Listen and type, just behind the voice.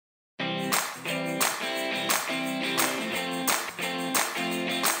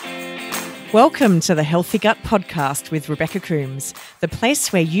Welcome to the Healthy Gut Podcast with Rebecca Coombs, the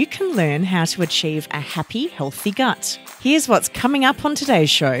place where you can learn how to achieve a happy, healthy gut. Here's what's coming up on today's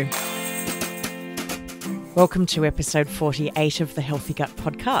show. Welcome to episode 48 of the Healthy Gut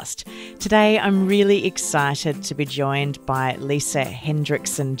Podcast. Today, I'm really excited to be joined by Lisa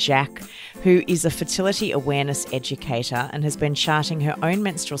Hendrickson-Jack, who is a fertility awareness educator and has been charting her own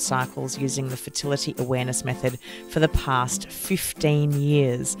menstrual cycles using the fertility awareness method for the past 15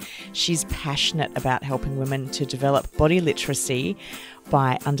 years. She's passionate about helping women to develop body literacy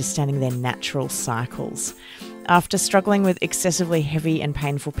by understanding their natural cycles. After struggling with excessively heavy and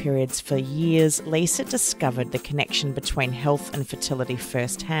painful periods for years, Lisa discovered the connection between health and fertility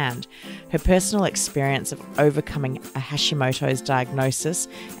firsthand. Her personal experience of overcoming a Hashimoto's diagnosis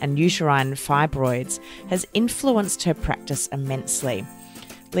and uterine fibroids has influenced her practice immensely.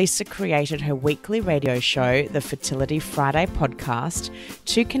 Lisa created her weekly radio show, the Fertility Friday podcast,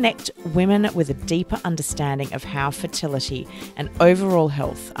 to connect women with a deeper understanding of how fertility and overall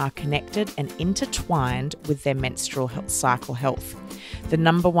health are connected and intertwined with their menstrual cycle health. The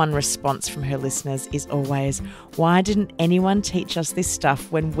number one response from her listeners is always, "Why didn't anyone teach us this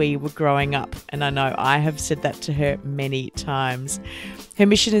stuff when we were growing up?" And I know I have said that to her many times. Her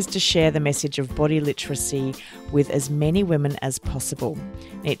mission is to share the message of body literacy with as many women as possible.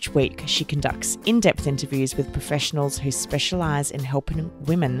 Each week, she conducts in-depth interviews with professionals who specialise in helping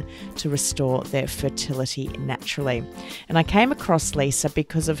women to restore their fertility naturally. And I came across Lisa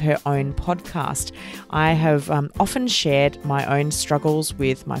because of her own podcast. I have often shared my own struggles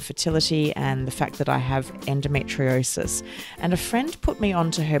with my fertility and the fact that I have endometriosis. And a friend put me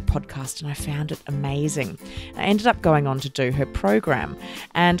onto her podcast and I found it amazing. I ended up going on to do her program.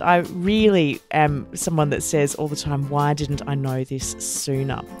 And I really am someone that says all the time, why didn't I know this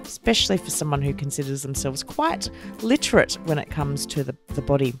sooner? Especially for someone who considers themselves quite literate when it comes to the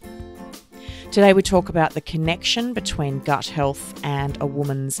body. Today we talk about the connection between gut health and a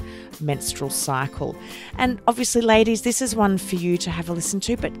woman's menstrual cycle. And obviously, ladies, this is one for you to have a listen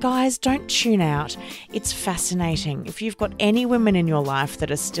to, but guys, don't tune out. It's fascinating. If you've got any women in your life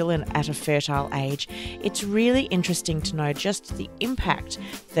that are still at a fertile age, it's really interesting to know just the impact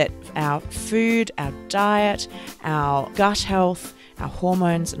that our food, our diet, our gut health, our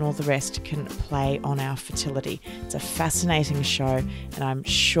hormones and all the rest can play on our fertility. It's a fascinating show and I'm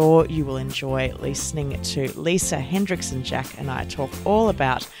sure you will enjoy listening to Lisa Hendrickson-Jack and I talk all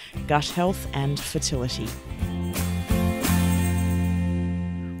about gut health and fertility.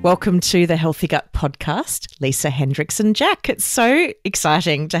 Welcome to the Healthy Gut Podcast, Lisa Hendrickson-Jack. It's so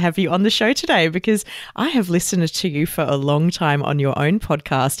exciting to have you on the show today because I have listened to you for a long time on your own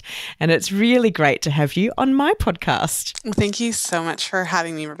podcast and it's really great to have you on my podcast. Well, thank you so much for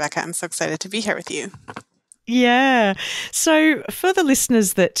having me, Rebecca. I'm so excited to be here with you. Yeah. So for the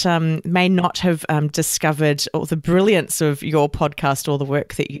listeners that may not have discovered all the brilliance of your podcast or the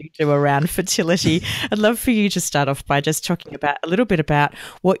work that you do around fertility, I'd love for you to start off by just talking about a little bit about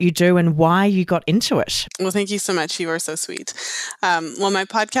what you do and why you got into it. Well, thank you so much. You are so sweet. My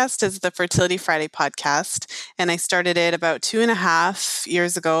podcast is the Fertility Friday podcast, and I started it about 2.5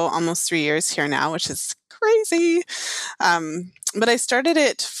 years ago, almost 3 years here now, which is crazy. But I started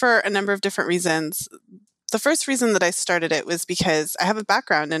it for a number of different reasons. The first reason that I started it was because I have a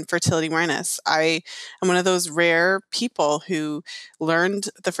background in fertility awareness. I am one of those rare people who learned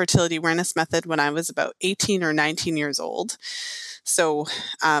the fertility awareness method when I was about 18 or 19 years old. So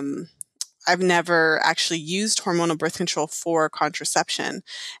I've never actually used hormonal birth control for contraception.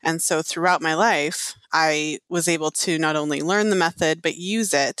 And so throughout my life, I was able to not only learn the method, but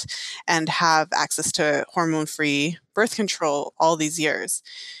use it and have access to hormone-free birth control all these years.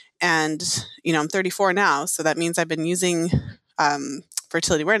 And, I'm 34 now, so that means I've been using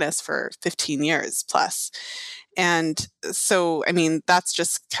fertility awareness for 15 years plus. And so, that's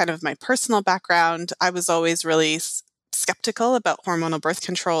just kind of my personal background. I was always really skeptical about hormonal birth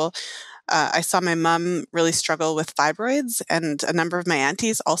control. I saw my mom really struggle with fibroids and a number of my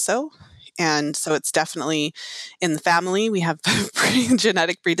aunties also. And so it's definitely in the family. We have a pretty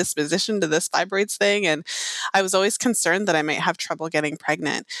genetic predisposition to this fibroids thing. And I was always concerned that I might have trouble getting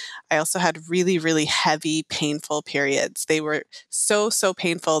pregnant. I also had really, really heavy, painful periods. They were so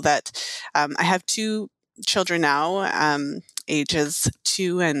painful that I have 2 children now, ages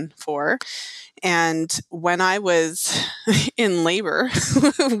 2 and 4. And when I was in labor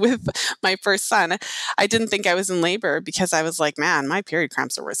with my first son, I didn't think I was in labor because I was like, man, my period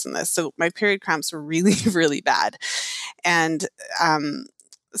cramps are worse than this. So my period cramps were really, really bad. And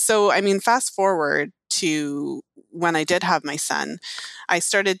fast forward to when I did have my son, I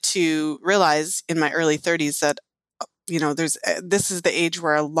started to realize in my early 30s that there's this is the age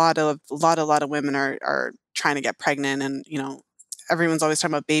where a lot of women are trying to get pregnant, and everyone's always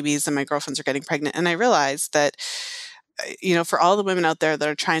talking about babies, and my girlfriends are getting pregnant, and I realized that for all the women out there that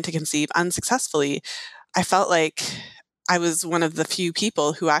are trying to conceive unsuccessfully, I felt like I was one of the few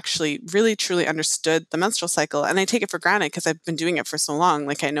people who actually really truly understood the menstrual cycle. And I take it for granted because I've been doing it for so long.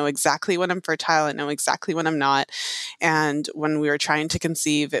 Like, I know exactly when I'm fertile, I know exactly when I'm not. And when we were trying to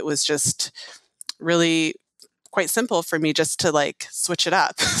conceive, it was just really quite simple for me just to like switch it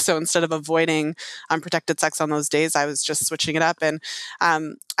up. So instead of avoiding unprotected sex on those days, I was just switching it up. And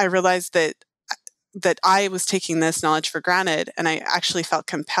I realized that I was taking this knowledge for granted, and I actually felt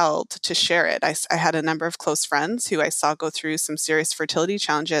compelled to share it. I had a number of close friends who I saw go through some serious fertility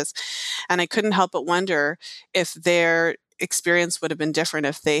challenges, and I couldn't help but wonder if their experience would have been different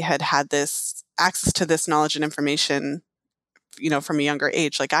if they had had this access to this knowledge and information, from a younger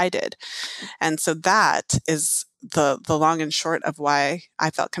age like I did. And so that is the long and short of why I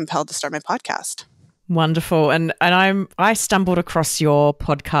felt compelled to start my podcast. Wonderful. And I stumbled across your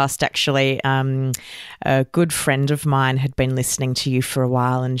podcast actually. A good friend of mine had been listening to you for a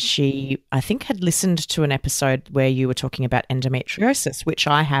while, and she, I think, had listened to an episode where you were talking about endometriosis, which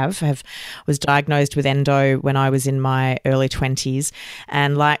I was diagnosed with endo when I was in my early 20s.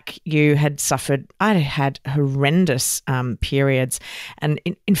 And like you I had horrendous periods. And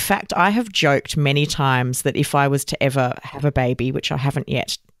in fact, I have joked many times that if I was to ever have a baby, which I haven't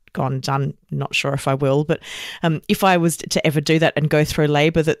yet done, not sure if I will, but if I was to ever do that and go through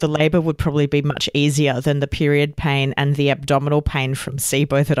labor, that the labor would probably be much easier than the period pain and the abdominal pain from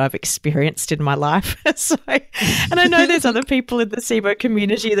SIBO that I've experienced in my life. And I know there's other people in the SIBO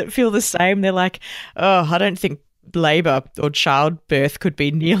community that feel the same. They're like, oh, I don't think labor or childbirth could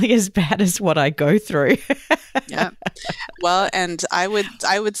be nearly as bad as what I go through. Yeah. Well, and I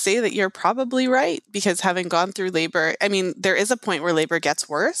would say that you're probably right, because having gone through labor, I mean, there is a point where labor gets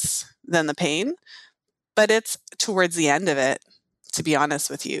worse than the pain, but it's towards the end of it, to be honest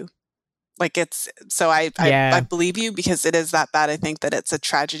with you. Like I believe you, because it is that bad. I think that it's a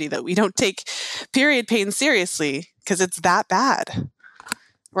tragedy that we don't take period pain seriously, because it's that bad,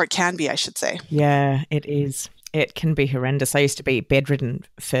 or it can be, I should say. Yeah, it is. It can be horrendous. I used to be bedridden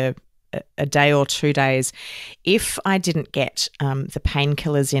for a day or 2 days. If I didn't get the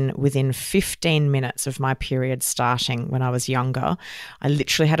painkillers in within 15 minutes of my period starting when I was younger, I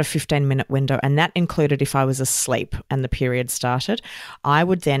literally had a 15-minute window, and that included if I was asleep and the period started. I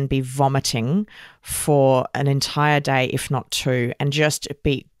would then be vomiting for an entire day, if not two, and just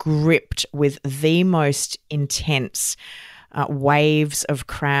be gripped with the most intense waves of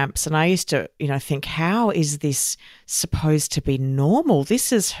cramps. And I used to, think, how is this supposed to be normal?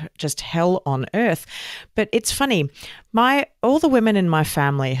 This is just hell on earth. But it's funny, all the women in my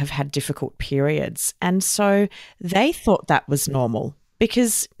family have had difficult periods, and so they thought that was normal,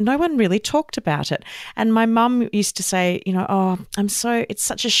 because no one really talked about it. And my mum used to say, oh, it's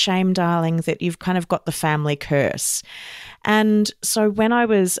such a shame, darling, that you've kind of got the family curse. And so when I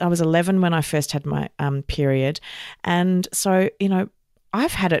was 11 when I first had my period. And so,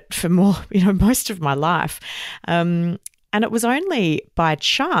 I've had it for most of my life. And it was only by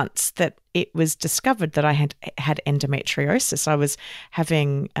chance that it was discovered that I had endometriosis. I was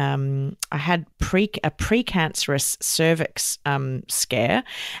having, I had a precancerous cervix scare,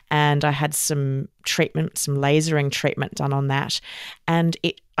 and I had some lasering treatment done on that, and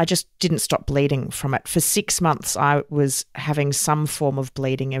I just didn't stop bleeding from it. For 6 months, I was having some form of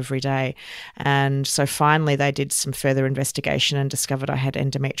bleeding every day. And so finally they did some further investigation and discovered I had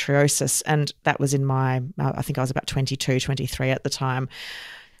endometriosis. And that was I think I was about 22, 23 at the time.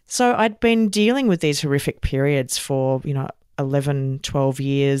 So I'd been dealing with these horrific periods for, 11, 12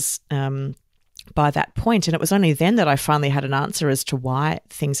 years by that point. And it was only then that I finally had an answer as to why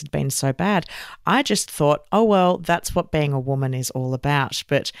things had been so bad. I just thought, oh, well, that's what being a woman is all about.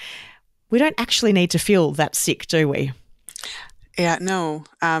 But we don't actually need to feel that sick, do we? Yeah, no.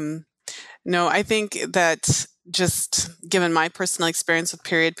 No, I think that just given my personal experience with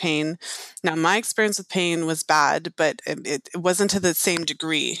period pain, now my experience with pain was bad, but it wasn't to the same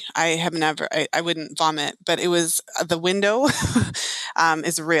degree. I wouldn't vomit, but it was the window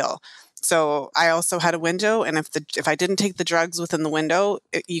is real. So I also had a window, and if I didn't take the drugs within the window,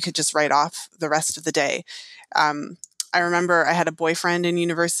 you could just write off the rest of the day. I remember I had a boyfriend in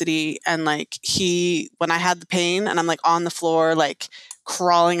university, and like when I had the pain and I'm like on the floor, like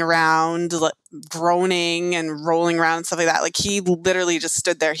crawling around, like, groaning and rolling around and stuff like that. Like he literally just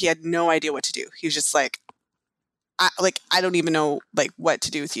stood there. He had no idea what to do. He was just like, I don't even know like what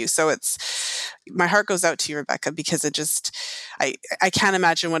to do with you. So it's my heart goes out to you, Rebecca, because I can't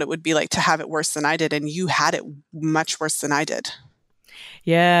imagine what it would be like to have it worse than I did. And you had it much worse than I did.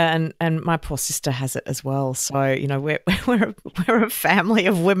 Yeah, and my poor sister has it as well. So, you know, we're a family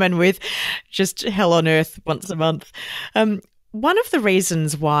of women with just hell on earth once a month. One of the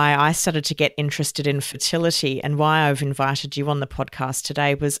reasons why I started to get interested in fertility and why I've invited you on the podcast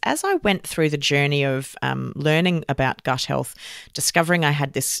today was as I went through the journey of learning about gut health, discovering I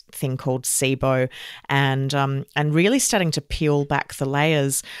had this thing called SIBO, and really starting to peel back the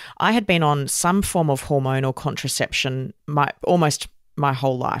layers. I had been on some form of hormonal contraception almost my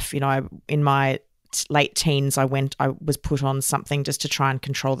whole life. You know, in my late teens, I was put on something just to try and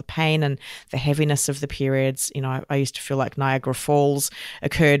control the pain and the heaviness of the periods. You know, I used to feel like Niagara Falls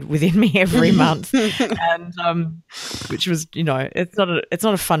occurred within me every month, and which was, you know, it's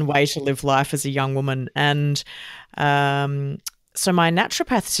not a fun way to live life as a young woman. And so my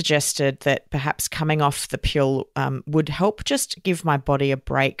naturopath suggested that perhaps coming off the pill would help just give my body a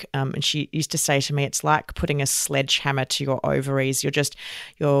break. And she used to say to me, it's like putting a sledgehammer to your ovaries.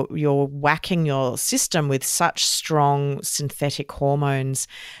 You're whacking your system with such strong synthetic hormones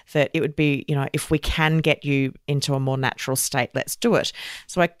that it would be, you know, if we can get you into a more natural state, let's do it.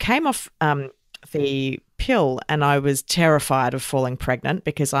 So I came off the pill and I was terrified of falling pregnant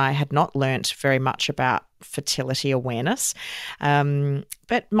because I had not learnt very much about fertility awareness.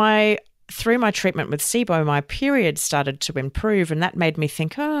 But through my treatment with SIBO, my period started to improve, and that made me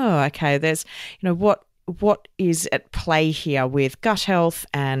think, oh, okay, there's, you know, what is at play here with gut health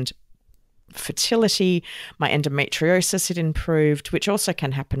and fertility. My endometriosis had improved, which also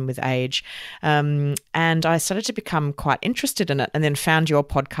can happen with age. And I started to become quite interested in it, and then found your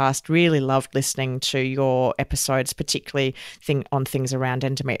podcast, really loved listening to your episodes, particularly on things around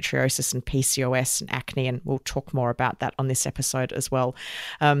endometriosis and PCOS and acne, and we'll talk more about that on this episode as well.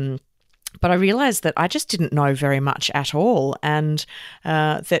 But I realized that I just didn't know very much at all, and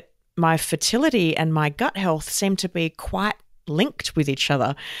that my fertility and my gut health seemed to be quite linked with each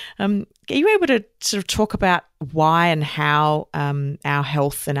other. Are you able to sort of talk about why and how our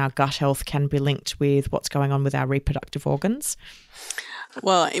health and our gut health can be linked with what's going on with our reproductive organs?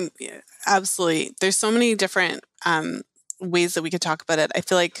 Well, absolutely. There's so many different ways that we could talk about it. I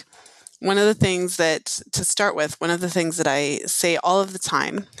feel like one of the things that I say all of the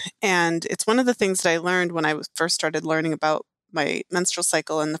time, and it's one of the things that I learned when I first started learning about my menstrual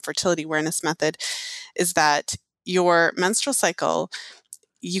cycle and the fertility awareness method, is that your menstrual cycle,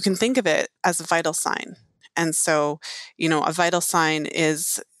 you can think of it as a vital sign. And so, you know, a vital sign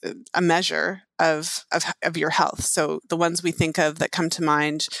is a measure of your health. So the ones we think of that come to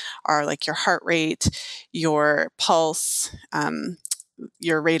mind are like your heart rate, your pulse,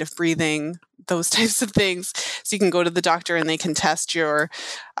 your rate of breathing, those types of things. So you can go to the doctor and they can test your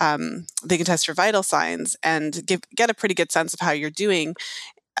vital signs and get a pretty good sense of how you're doing.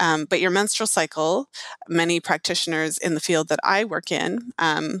 But your menstrual cycle, many practitioners in the field that I work in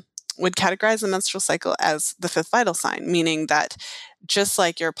would categorize the menstrual cycle as the fifth vital sign, meaning that just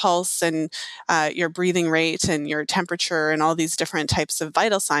like your pulse and your breathing rate and your temperature and all these different types of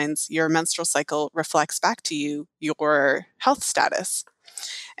vital signs, your menstrual cycle reflects back to you your health status.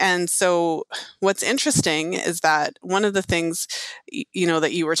 And so what's interesting is that one of the things, you know,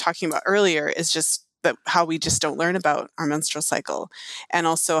 that you were talking about earlier is just that how we just don't learn about our menstrual cycle, and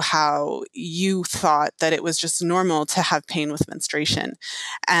also how you thought that it was just normal to have pain with menstruation.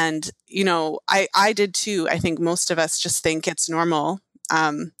 And, you know, I did too. I think most of us just think it's normal.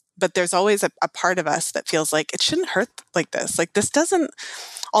 But there's always a part of us that feels like it shouldn't hurt like this. Like this doesn't,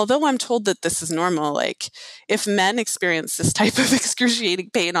 although I'm told that this is normal, like if men experience this type of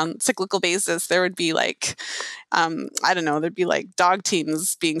excruciating pain on cyclical basis, there would be like, I don't know, there'd be like dog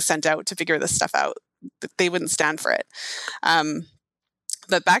teams being sent out to figure this stuff out. They wouldn't stand for it.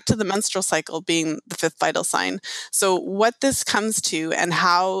 But back to the menstrual cycle being the fifth vital sign. So what this comes to and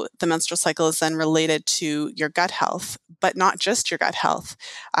how the menstrual cycle is then related to your gut health, but not just your gut health,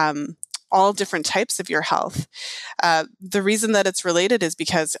 all different types of your health. The reason that it's related is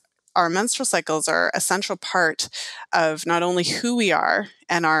because our menstrual cycles are a central part of not only who we are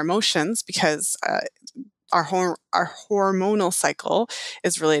and our emotions, because our hormonal cycle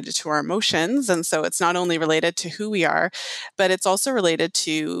is related to our emotions. And so it's not only related to who we are, but it's also related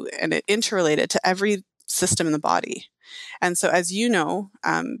to and interrelated to every system in the body. And so, as you know,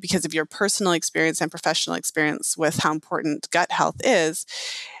 because of your personal experience and professional experience with how important gut health is,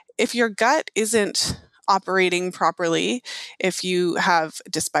 if your gut isn't operating properly, if you have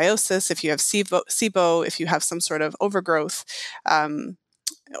dysbiosis, if you have SIBO, if you have some sort of overgrowth,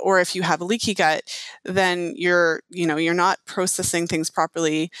 or if you have a leaky gut, then you're not processing things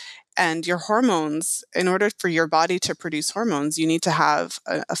properly. And your hormones, in order for your body to produce hormones, you need to have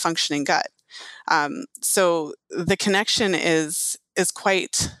a functioning gut. So the connection is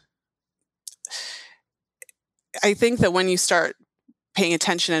quite, I think that when you start paying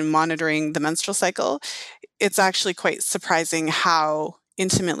attention and monitoring the menstrual cycle, it's actually quite surprising how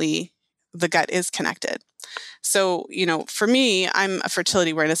intimately the gut is connected. So, for me, I'm a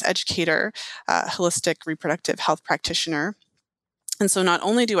fertility awareness educator, holistic reproductive health practitioner. And so not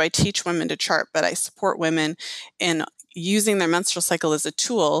only do I teach women to chart, but I support women in using their menstrual cycle as a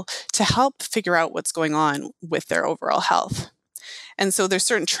tool to help figure out what's going on with their overall health. And so there's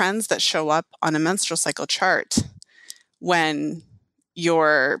certain trends that show up on a menstrual cycle chart when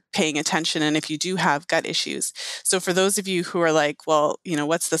you're paying attention and if you do have gut issues. So for those of you who are like, well,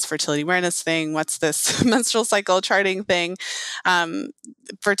 what's this fertility awareness thing? What's this menstrual cycle charting thing?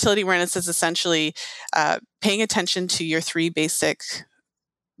 Fertility awareness is essentially paying attention to your 3 basic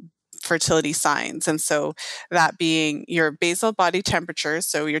fertility signs. And so that being your basal body temperature.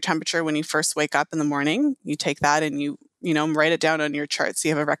 So your temperature when you first wake up in the morning, you take that and you write it down on your chart so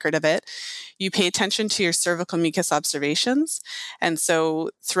you have a record of it. You pay attention to your cervical mucus observations. And so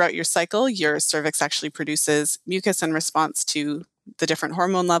throughout your cycle, your cervix actually produces mucus in response to the different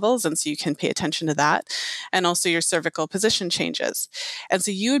hormone levels. And so you can pay attention to that. And also your cervical position changes. And so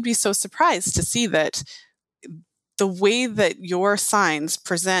you would be so surprised to see that the way that your signs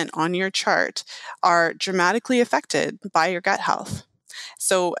present on your chart are dramatically affected by your gut health.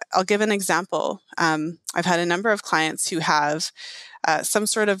 So I'll give an example. I've had a number of clients who have some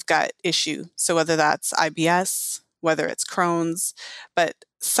sort of gut issue. So whether that's IBS, whether it's Crohn's, but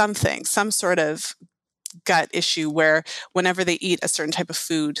some sort of gut issue where whenever they eat a certain type of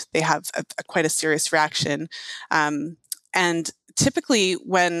food, they have quite a serious reaction. And typically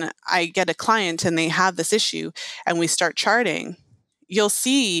when I get a client and they have this issue and we start charting, you'll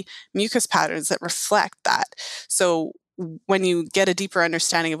see mucus patterns that reflect that. So when you get a deeper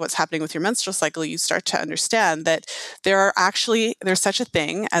understanding of what's happening with your menstrual cycle, you start to understand that there's such a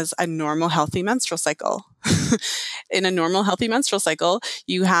thing as a normal, healthy menstrual cycle. In a normal, healthy menstrual cycle,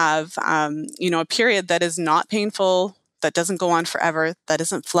 you have, a period that is not painful, that doesn't go on forever, that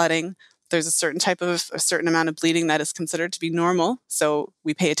isn't flooding. There's a certain amount of bleeding that is considered to be normal. So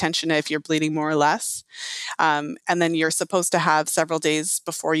we pay attention to if you're bleeding more or less. And then you're supposed to have several days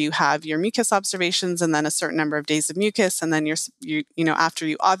before you have your mucus observations, and then a certain number of days of mucus. And then after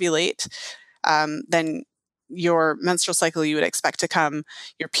you ovulate, then your menstrual cycle your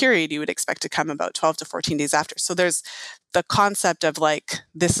period you would expect to come about 12 to 14 days after. So there's the concept of like,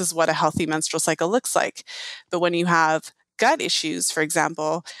 this is what a healthy menstrual cycle looks like. But when you have gut issues, for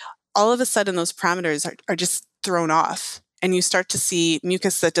example, all of a sudden those parameters are just thrown off. And you start to see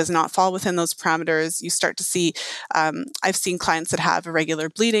mucus that does not fall within those parameters. You start to see, I've seen clients that have irregular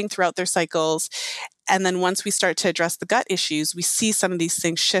bleeding throughout their cycles. And then once we start to address the gut issues, we see some of these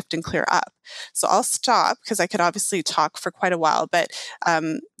things shift and clear up. So I'll stop because I could obviously talk for quite a while. But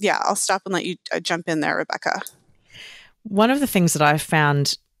I'll stop and let you jump in there, Rebecca. One of the things that I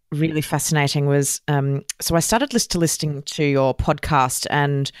found really fascinating was, so I started listening to your podcast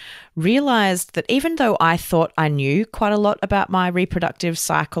and realized that even though I thought I knew quite a lot about my reproductive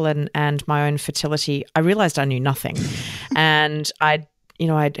cycle and my own fertility, I realized I knew nothing. And I'd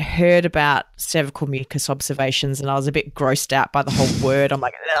heard about cervical mucus observations and I was a bit grossed out by the whole word. I'm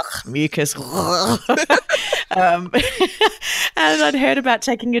like, ugh, mucus. And I'd heard about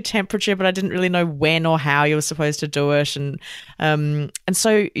taking your temperature, but I didn't really know when or how you were supposed to do it. And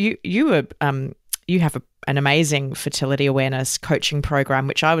so you have an amazing fertility awareness coaching program,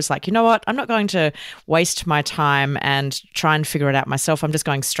 which I was like, you know what, I'm not going to waste my time and try and figure it out myself. I'm just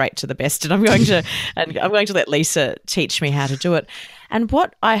going straight to the best, and I'm going to let Lisa teach me how to do it. And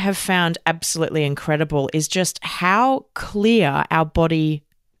what I have found absolutely incredible is just how clear our body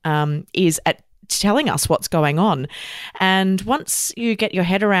is at telling us what's going on. And once you get your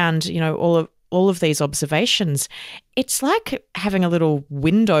head around, all of these observations, it's like having a little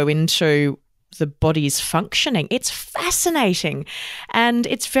window into the body's functioning. It's fascinating. And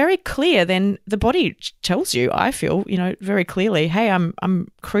it's very clear. Then the body tells you, I feel, very clearly, hey, I'm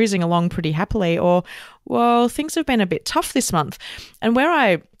cruising along pretty happily, or, well, things have been a bit tough this month. And where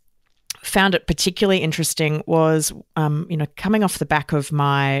I found it particularly interesting was, coming off the back of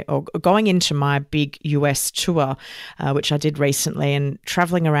going into my big US tour, which I did recently, and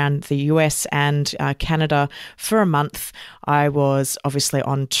traveling around the US and Canada for a month. I was obviously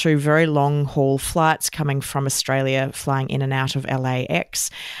on 2 very long haul flights coming from Australia, flying in and out of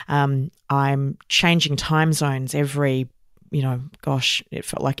LAX. I'm changing time zones every gosh, it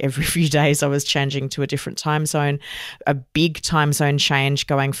felt like every few days I was changing to a different time zone, a big time zone change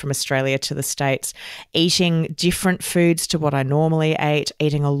going from Australia to the States, eating different foods to what I normally ate,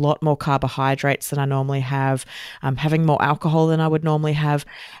 eating a lot more carbohydrates than I normally have, having more alcohol than I would normally have.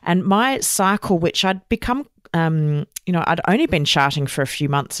 And my cycle, which I'd become I'd only been charting for a few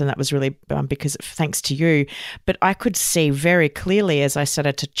months, and that was really because thanks to you. But I could see very clearly as I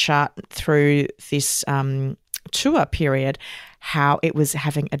started to chart through this tour period how it was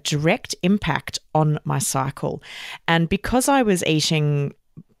having a direct impact on my cycle. And because I was eating,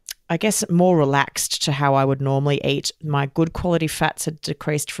 I guess, more relaxed to how I would normally eat, my good quality fats had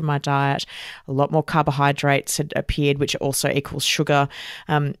decreased from my diet. A lot more carbohydrates had appeared, which also equals sugar.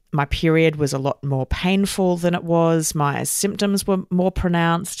 My period was a lot more painful than it was. My symptoms were more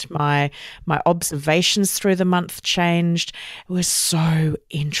pronounced. My observations through the month changed. It was so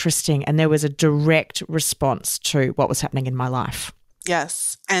interesting. And there was a direct response to what was happening in my life.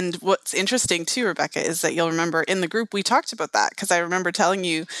 Yes. And what's interesting too, Rebecca, is that you'll remember in the group we talked about that, because I remember telling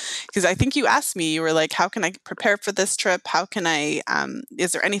you, because I think you asked me, you were like, how can I prepare for this trip? How can I,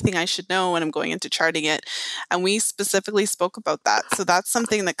 is there anything I should know when I'm going into charting it? And we specifically spoke about that. So that's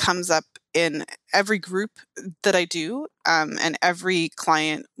something that comes up in every group that I do, and every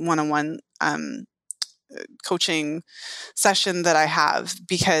client one-on-one coaching session that I have,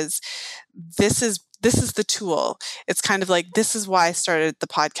 because this is the tool. It's kind of like, this is why I started the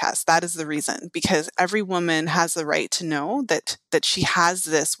podcast. That is the reason, because every woman has the right to know that she has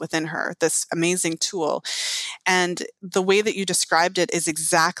this within her, this amazing tool. And the way that you described it is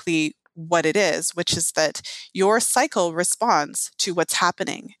exactly what it is, which is that your cycle responds to what's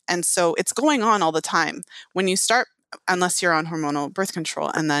happening. And so it's going on all the time. When you start, unless you're on hormonal birth control,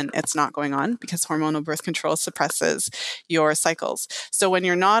 and then it's not going on because hormonal birth control suppresses your cycles. So when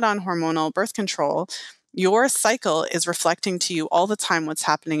you're not on hormonal birth control, your cycle is reflecting to you all the time what's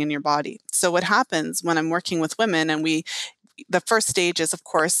happening in your body. So what happens when I'm working with women, and the first stage is, of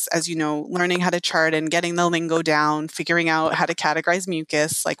course, as you know, learning how to chart and getting the lingo down, figuring out how to categorize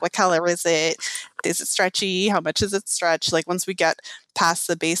mucus, like what color is it? Is it stretchy? How much is it stretched? Like once we get past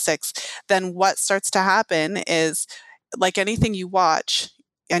the basics, then what starts to happen is, like anything you watch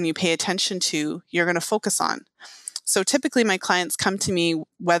and you pay attention to, you're going to focus on. So typically my clients come to me,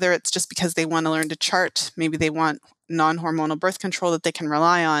 whether it's just because they want to learn to chart, maybe they want non-hormonal birth control that they can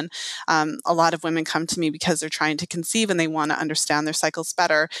rely on. A lot of women come to me because they're trying to conceive and they want to understand their cycles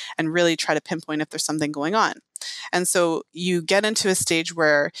better and really try to pinpoint if there's something going on. And so you get into a stage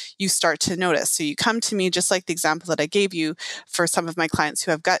where you start to notice. So you come to me, just like the example that I gave you for some of my clients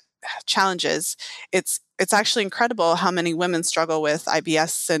who have gut challenges. It's actually incredible how many women struggle with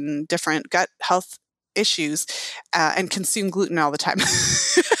IBS and different gut health issues and consume gluten all the time.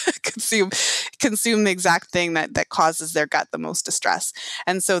 consume the exact thing that causes their gut the most distress.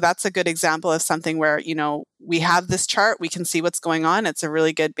 And so that's a good example of something where, we have this chart, we can see what's going on. It's a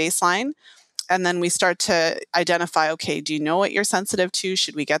really good baseline. And then we start to identify, okay, do you know what you're sensitive to?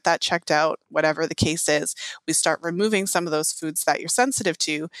 Should we get that checked out? Whatever the case is, we start removing some of those foods that you're sensitive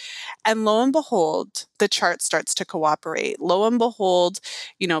to. And lo and behold, the chart starts to cooperate. Lo and behold,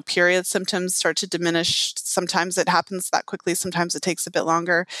 period symptoms start to diminish. Sometimes it happens that quickly. Sometimes it takes a bit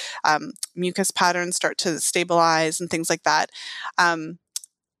longer. Mucus patterns start to stabilize and things like that.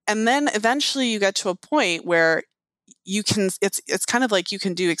 And then eventually you get to a point where it's kind of like you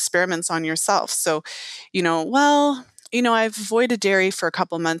can do experiments on yourself. So, I've avoided dairy for a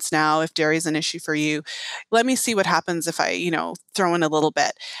couple months now. If dairy is an issue for you, let me see what happens if I, throw in a little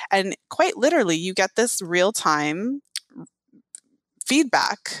bit. And quite literally, you get this real-time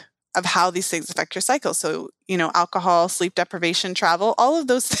feedback of how these things affect your cycle. So, alcohol, sleep deprivation, travel, all of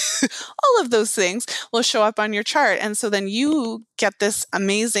those things will show up on your chart. And so then you get this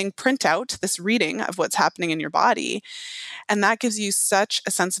amazing printout, this reading of what's happening in your body. And that gives you such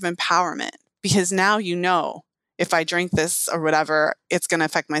a sense of empowerment, because now if I drink this or whatever, it's going to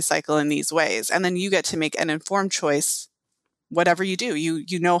affect my cycle in these ways. And then you get to make an informed choice. Whatever you do,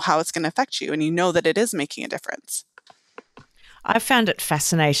 you know how it's going to affect you, and you know that it is making a difference. I found it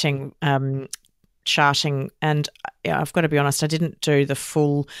fascinating charting, and I've got to be honest, I didn't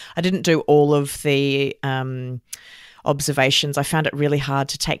do all of the observations. I found it really hard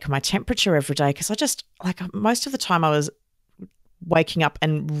to take my temperature every day, because most of the time I was waking up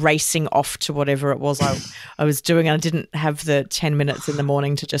and racing off to whatever it was I was doing, and I didn't have the 10 minutes in the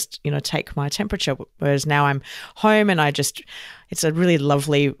morning to just take my temperature, whereas now I'm home and it's a really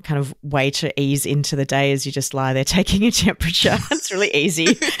lovely kind of way to ease into the day, as you just lie there taking your temperature. It's really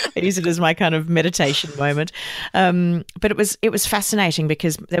easy. I use it as my kind of meditation moment. But it was fascinating,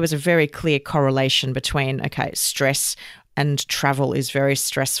 because there was a very clear correlation between stress and travel is very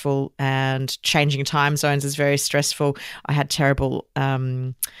stressful, and changing time zones is very stressful. I had terrible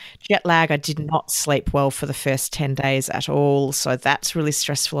jet lag. I did not sleep well for the first 10 days at all. So that's really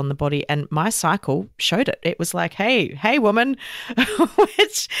stressful on the body. And my cycle showed it. It was like, hey, woman,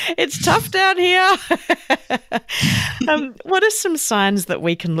 it's tough down here. What are some signs that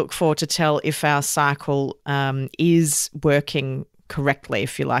we can look for to tell if our cycle is working correctly,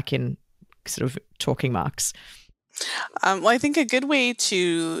 if you like, in sort of talking marks? Well, I think a good way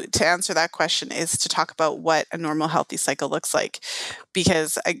to answer that question is to talk about what a normal healthy cycle looks like,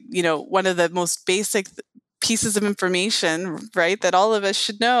 because one of the most basic pieces of information, right, that all of us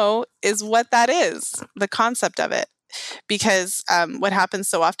should know is what that is, the concept of it. Because what happens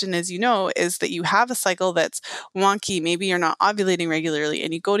so often, as you know, is that you have a cycle that's wonky. Maybe you're not ovulating regularly,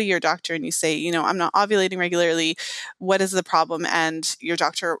 and you go to your doctor and you say, I'm not ovulating regularly. What is the problem? And your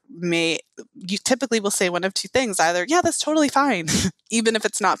doctor you typically will say one of two things: either, yeah, that's totally fine, even if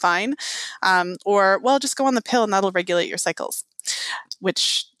it's not fine, or, well, just go on the pill and that'll regulate your cycles,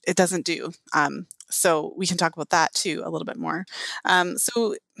 which it doesn't do. So we can talk about that too a little bit more.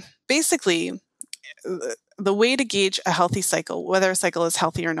 So basically, the way to gauge a healthy cycle, whether a cycle is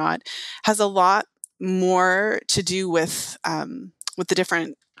healthy or not, has a lot more to do with the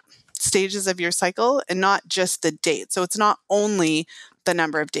different stages of your cycle and not just the date. So it's not only the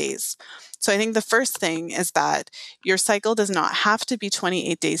number of days. So I think the first thing is that your cycle does not have to be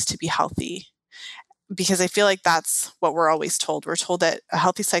 28 days to be healthy, because I feel like that's what we're always told. We're told that a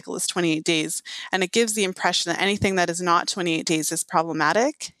healthy cycle is 28 days, and it gives the impression that anything that is not 28 days is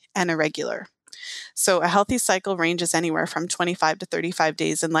problematic and irregular. So a healthy cycle ranges anywhere from 25 to 35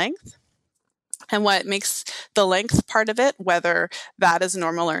 days in length. And what makes the length part of it, whether that is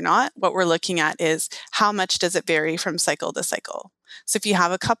normal or not, what we're looking at is how much does it vary from cycle to cycle. So if you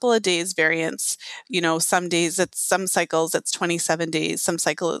have a couple of days variance, some days some cycles it's 27 days, some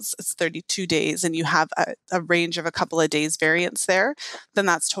cycles it's 32 days, and you have a range of a couple of days variance there, then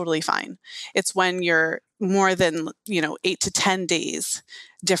that's totally fine. It's when you're more than 8 to 10 days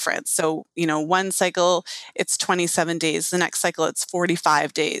difference. So one cycle it's 27 days, the next cycle it's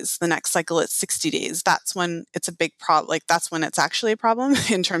 45 days, the next cycle it's 60 days. That's when it's a big problem. Like, that's when it's actually a problem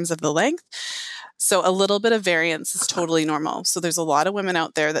in terms of the length. So a little bit of variance is totally normal. So there's a lot of women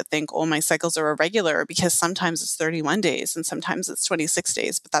out there that think, oh, my cycles are irregular because sometimes it's 31 days and sometimes it's 26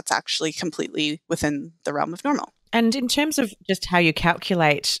 days, but that's actually completely within the realm of normal. And in terms of just how you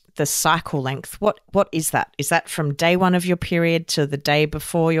calculate the cycle length, what is that? Is that from day one of your period to the day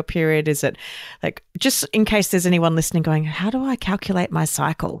before your period? Is it, like, just in case there's anyone listening going, how do I calculate my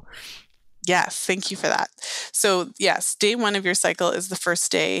cycle? Yes, thank you for that. So yes, day one of your cycle is the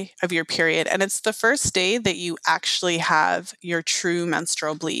first day of your period, and it's the first day that you actually have your true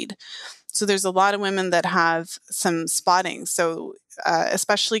menstrual bleed. So there's a lot of women that have some spotting. So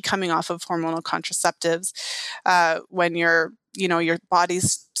especially coming off of hormonal contraceptives, when your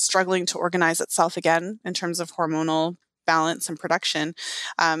body's struggling to organize itself again in terms of hormonal balance and production,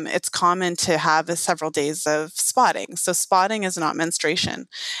 it's common to have several days of spotting. So spotting is not menstruation.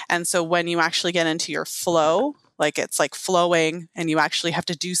 And so when you actually get into your flow, like it's like flowing and you actually have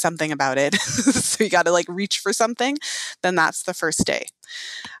to do something about it, so you got to like reach for something, then that's the first day.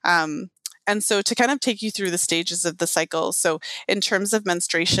 And so to kind of take you through the stages of the cycle, so in terms of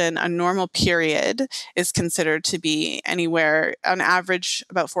menstruation, a normal period is considered to be anywhere, on average,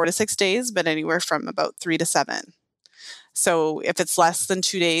 about 4 to 6 days, but anywhere from about 3 to 7. So if it's less than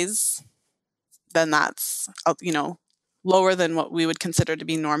 2 days, then that's, lower than what we would consider to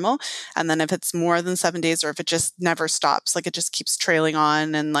be normal. And then if it's more than 7 days, or if it just never stops, like it just keeps trailing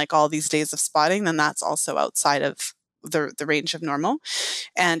on and like all these days of spotting, then that's also outside of the range of normal.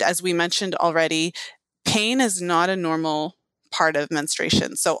 And as we mentioned already, pain is not a normal part of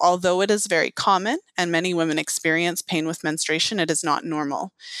menstruation. So although it is very common and many women experience pain with menstruation, it is not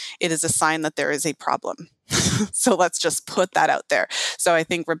normal. It is a sign that there is a problem. So let's just put that out there. So I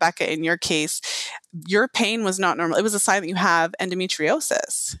think, Rebecca, in your case, your pain was not normal. It was a sign that you have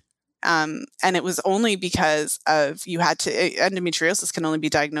endometriosis. And it was only because of endometriosis can only be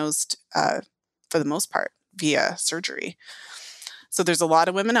diagnosed for the most part via surgery. So there's a lot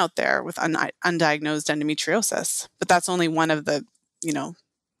of women out there with undiagnosed endometriosis, but that's only one of the,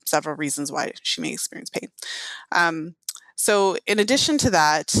 several reasons why she may experience pain. So in addition to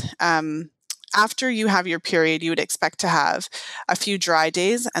that, after you have your period, you would expect to have a few dry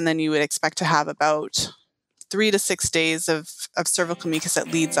days, and then you would expect to have about 3 to 6 days of cervical mucus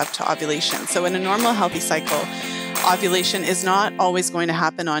that leads up to ovulation. So in a normal healthy cycle, ovulation is not always going to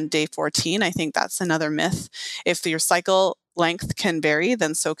happen on day 14. I think that's another myth. If your cycle length can vary,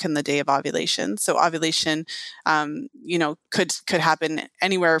 then so can the day of ovulation. So ovulation, could happen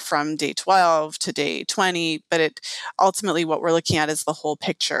anywhere from day 12 to day 20, but ultimately what we're looking at is the whole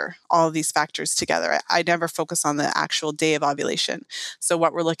picture, all of these factors together. I never focus on the actual day of ovulation. So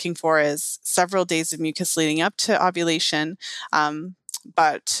what we're looking for is several days of mucus leading up to ovulation,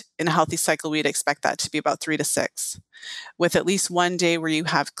 but in a healthy cycle, we'd expect that to be about 3 to 6, with at least one day where you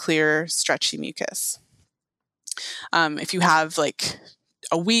have clear, stretchy mucus. If you have like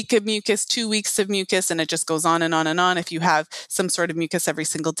a week of mucus, 2 weeks of mucus, and it just goes on and on and on, if you have some sort of mucus every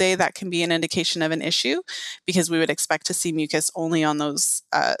single day, that can be an indication of an issue, because we would expect to see mucus only on those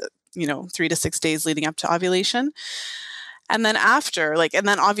 3 to 6 days leading up to ovulation. And then after, and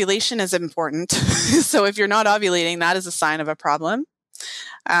then ovulation is important. So if you're not ovulating, that is a sign of a problem.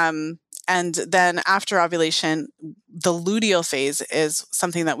 And then after ovulation, the luteal phase is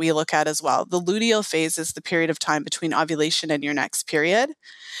something that we look at as well. The luteal phase is the period of time between ovulation and your next period.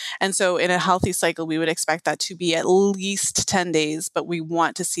 And so in a healthy cycle, we would expect that to be at least 10 days, but we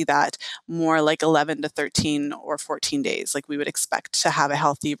want to see that more like 11 to 13 or 14 days. Like we would expect to have a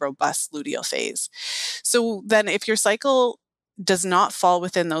healthy, robust luteal phase. So then if your cycle does not fall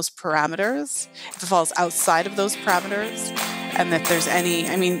within those parameters, if it falls outside of those parameters, and if there's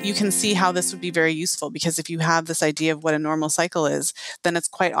you can see how this would be very useful, because if you have this idea of what a normal cycle is, then it's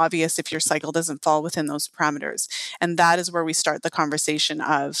quite obvious if your cycle doesn't fall within those parameters. And that is where we start the conversation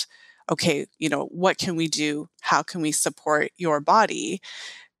of, okay, what can we do? How can we support your body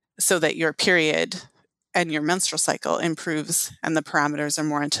so that your period and your menstrual cycle improves and the parameters are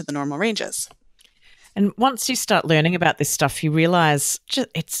more into the normal ranges? And once you start learning about this stuff, you realize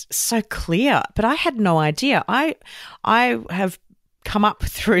it's so clear. But I had no idea. I have come up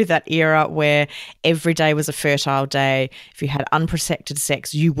through that era where every day was a fertile day. If you had unprotected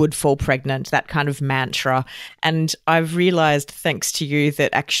sex, you would fall pregnant, that kind of mantra. And I've realized, thanks to you, that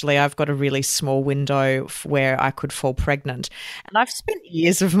actually I've got a really small window where I could fall pregnant. And I've spent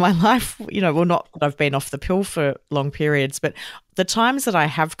years of my life, not that I've been off the pill for long periods, but the times that I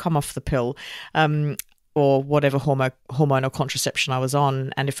have come off the pill, or whatever hormonal contraception I was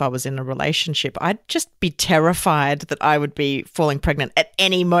on, and if I was in a relationship, I'd just be terrified that I would be falling pregnant at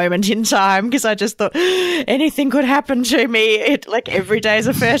any moment in time, because I just thought anything could happen to me. Every day is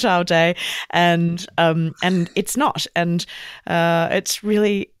a fertile day, and it's not. And it's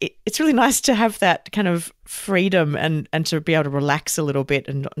really nice to have that kind of freedom and to be able to relax a little bit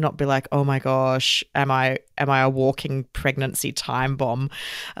and not be like, oh my gosh, am I a walking pregnancy time bomb?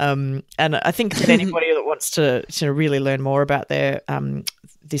 And I think that anybody that wants to really learn more about their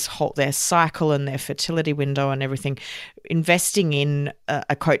their cycle and their fertility window and everything, investing in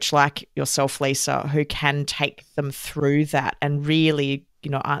a coach like yourself, Lisa, who can take them through that and really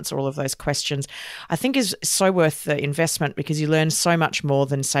answer all of those questions, I think is so worth the investment, because you learn so much more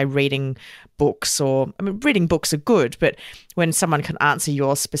than, say, reading books. Reading books are good, but when someone can answer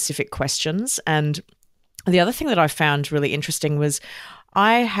your specific questions. And the other thing that I found really interesting was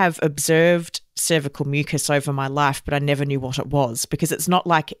I have observed cervical mucus over my life, but I never knew what it was, because it's not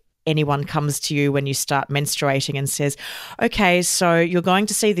like anyone comes to you when you start menstruating and says, okay, so you're going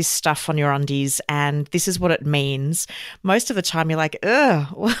to see this stuff on your undies and this is what it means. Most of the time you're like, ugh,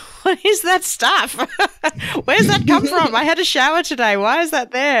 what is that stuff? Where's that come from? I had a shower today. Why is that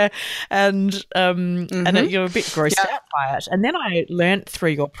there? And you're a bit grossed out by it. And then I learned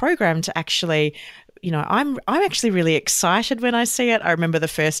through your program to actually, I'm actually really excited when I see it. I remember the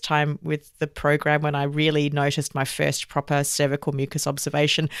first time with the program when I really noticed my first proper cervical mucus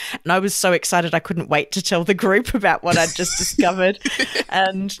observation, and I was so excited I couldn't wait to tell the group about what I'd just discovered.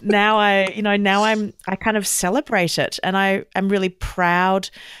 And now I kind of celebrate it, and I'm really proud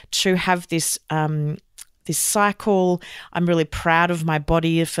to have this cycle. I'm really proud of my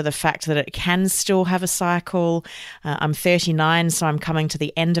body for the fact that it can still have a cycle. I'm 39, so I'm coming to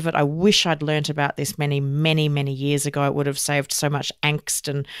the end of it. I wish I'd learnt about this many, many, many years ago. It would have saved so much angst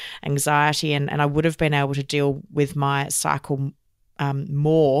and anxiety, and I would have been able to deal with my cycle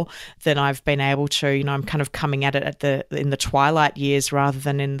more than I've been able to. I'm kind of coming at it in the twilight years rather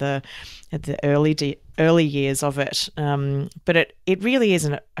than in the early years of it. But it really is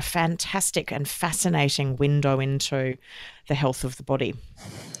a fantastic and fascinating window into the health of the body.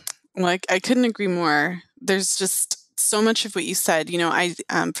 Well, I couldn't agree more. There's just so much of what you said.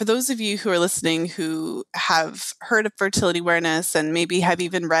 For those of you who are listening who have heard of fertility awareness and maybe have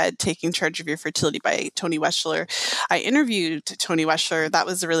even read Taking Charge of Your Fertility by Toni Weschler, I interviewed Toni Weschler. That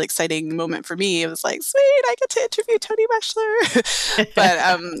was a really exciting moment for me. It was like, sweet, I get to interview Toni Weschler.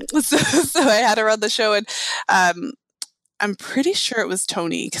 But so I had her on the show, and I'm pretty sure it was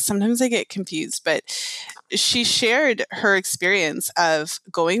Toni, because sometimes I get confused. But she shared her experience of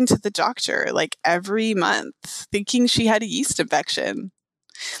going to the doctor like every month, thinking she had a yeast infection.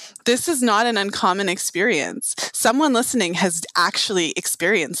 This is not an uncommon experience. Someone listening has actually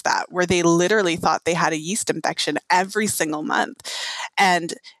experienced that, where they literally thought they had a yeast infection every single month.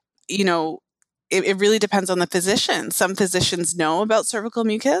 And, you know, it really depends on the physician. Some physicians know about cervical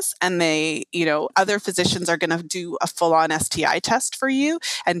mucus, and other physicians are going to do a full-on STI test for you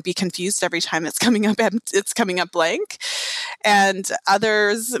and be confused every time it's coming up blank. And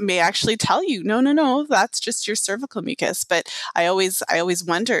others may actually tell you, no, that's just your cervical mucus. But I always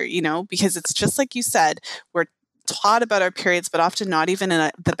wonder, because it's just like you said, we're taught about our periods, but often not even in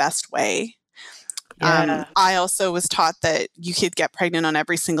the best way. Yeah. I also was taught that you could get pregnant on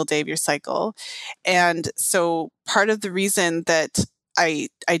every single day of your cycle. And so part of the reason that I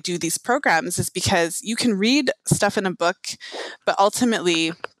do these programs is because you can read stuff in a book, but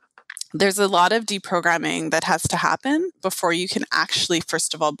ultimately there's a lot of deprogramming that has to happen before you can actually,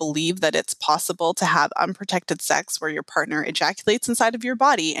 first of all, believe that it's possible to have unprotected sex where your partner ejaculates inside of your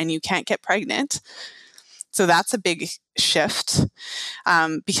body and you can't get pregnant. So that's a big shift,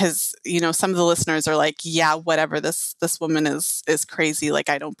 because, some of the listeners are like, yeah, whatever, this woman is crazy. Like,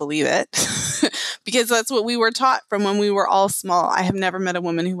 I don't believe it, because that's what we were taught from when we were all small. I have never met a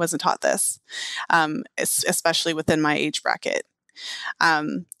woman who wasn't taught this, especially within my age bracket.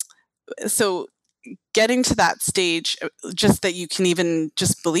 So getting to that stage, just that you can even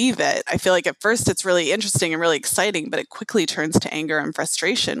just believe it, I feel like at first it's really interesting and really exciting, but it quickly turns to anger and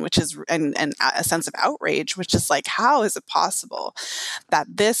frustration, which is, and a sense of outrage, which is like, how is it possible that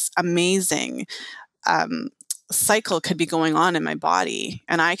this amazing cycle could be going on in my body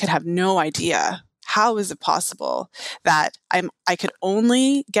and I could have no idea? How is it possible that I could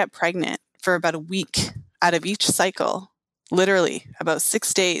only get pregnant for about a week out of each cycle? Literally about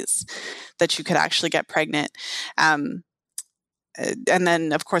 6 days that you could actually get pregnant. And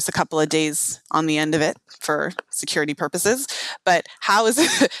then, of course, a couple of days on the end of it for security purposes. But how is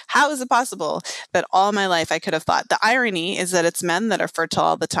it possible that all my life I could have thought? The irony is that it's men that are fertile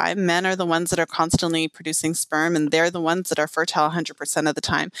all the time. Men are the ones that are constantly producing sperm, and they're the ones that are fertile 100% of the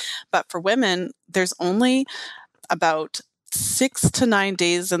time. But for women, there's only about 6 to 9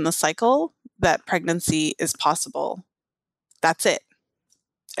 days in the cycle that pregnancy is possible. That's it.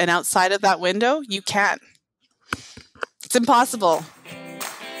 And outside of that window, you can't. It's impossible.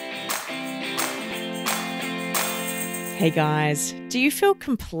 Hey guys, do you feel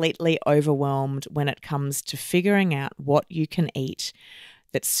completely overwhelmed when it comes to figuring out what you can eat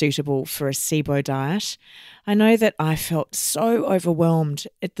that's suitable for a SIBO diet? I know that I felt so overwhelmed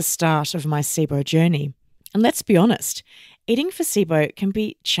at the start of my SIBO journey. And let's be honest, eating for SIBO can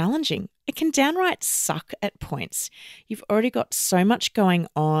be challenging. It can downright suck at points. You've already got so much going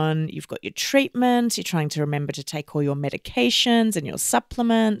on. You've got your treatment. You're trying to remember to take all your medications and your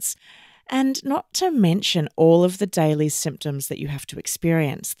supplements. And not to mention all of the daily symptoms that you have to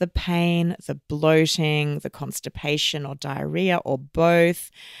experience. The pain, the bloating, the constipation or diarrhea or both,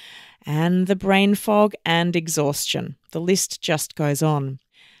 and the brain fog and exhaustion. The list just goes on.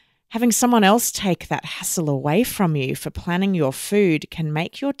 Having someone else take that hassle away from you for planning your food can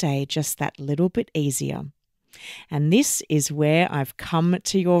make your day just that little bit easier. And this is where I've come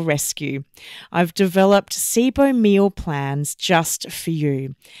to your rescue. I've developed SIBO meal plans just for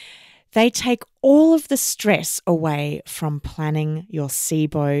you. They take all of the stress away from planning your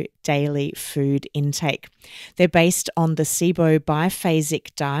SIBO daily food intake. They're based on the SIBO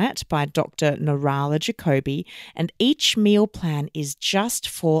biphasic diet by Dr. Narala Jacoby, and each meal plan is just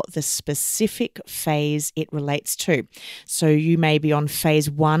for the specific phase it relates to. So you may be on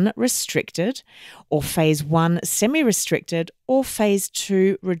phase 1 restricted, or phase 1 semi-restricted, or phase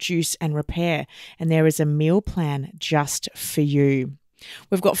 2 reduce and repair, and there is a meal plan just for you.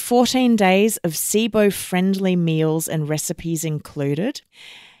 We've got 14 days of SIBO-friendly meals and recipes included.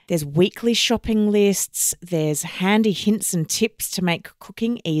 There's weekly shopping lists, there's handy hints and tips to make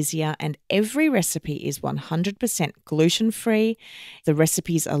cooking easier, and every recipe is 100% gluten-free. The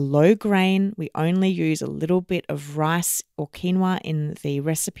recipes are low grain. We only use a little bit of rice or quinoa in the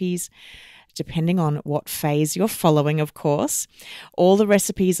recipes, depending on what phase you're following, of course. All the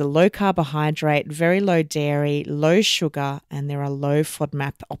recipes are low carbohydrate, very low dairy, low sugar, and there are low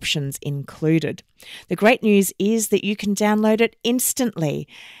FODMAP options included. The great news is that you can download it instantly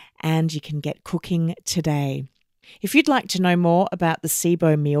and you can get cooking today. If you'd like to know more about the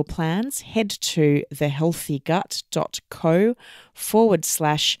SIBO meal plans, head to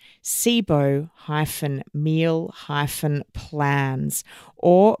thehealthygut.co/SIBO-meal-plans,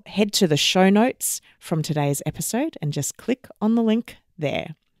 or head to the show notes from today's episode and just click on the link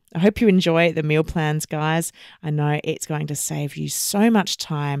there. I hope you enjoy the meal plans, guys. I know it's going to save you so much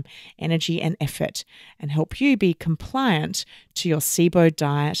time, energy, and effort and help you be compliant to your SIBO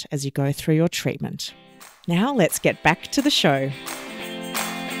diet as you go through your treatment. Now let's get back to the show.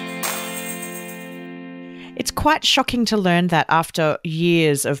 It's quite shocking to learn that after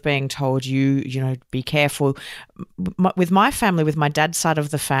years of being told be careful. With my family, with my dad's side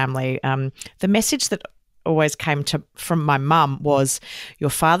of the family, the message that always came from my mum was,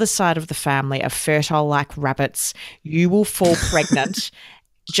 your father's side of the family are fertile like rabbits. You will fall pregnant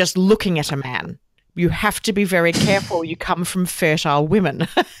just looking at a man. You have to be very careful. You come from fertile women.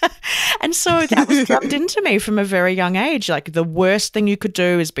 And so that was drummed into me from a very young age. Like, the worst thing you could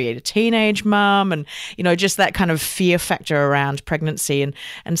do is be a teenage mum, and, just that kind of fear factor around pregnancy.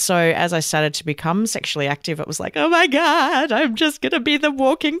 And so as I started to become sexually active, it was like, oh my God, I'm just going to be the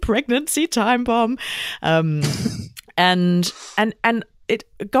walking pregnancy time bomb. And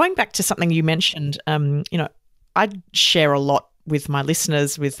going back to something you mentioned, I share a lot with my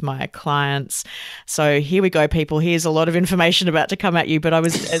listeners, with my clients. So here we go, people. Here's a lot of information about to come at you. But I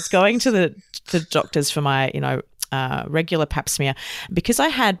was going to the doctors for my, regular pap smear. Because I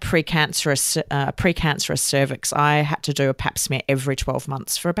had precancerous cervix, I had to do a pap smear every 12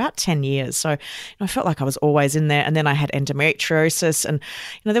 months for about 10 years. So I felt like I was always in there. And then I had endometriosis, and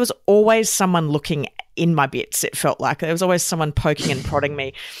there was always someone looking in my bits. It felt like there was always someone poking and prodding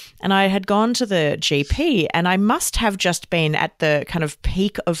me. And I had gone to the GP, and I must have just been at the kind of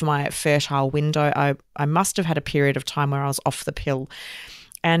peak of my fertile window. I must have had a period of time where I was off the pill.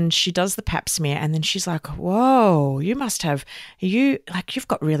 And she does the pap smear, and then she's like, whoa, you've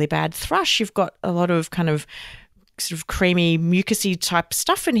got really bad thrush. You've got a lot of kind of sort of creamy, mucusy type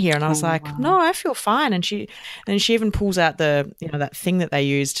stuff in here. And I was like, no, I feel fine. And she even pulls out the, that thing that they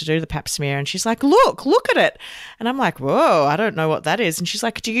use to do the pap smear. And she's like, look at it. And I'm like, whoa, I don't know what that is. And she's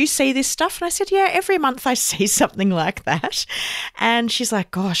like, do you see this stuff? And I said, yeah, every month I see something like that. And she's like,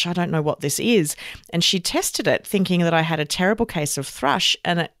 gosh, I don't know what this is. And she tested it thinking that I had a terrible case of thrush,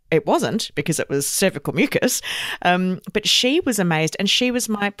 and it wasn't, because it was cervical mucus. But she was amazed, and she was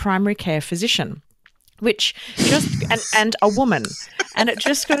my primary care physician, which and a woman. And it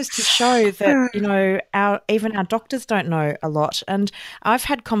just goes to show that, even our doctors don't know a lot. And I've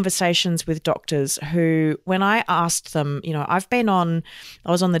had conversations with doctors who, when I asked them, I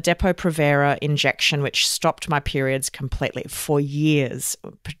was on the Depo-Provera injection, which stopped my periods completely for years,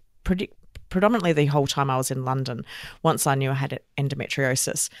 predominantly the whole time I was in London, once I knew I had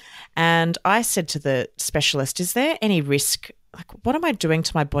endometriosis. And I said to the specialist, is there any risk? Like, what am I doing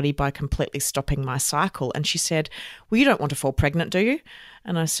to my body by completely stopping my cycle? And she said, well, you don't want to fall pregnant, do you?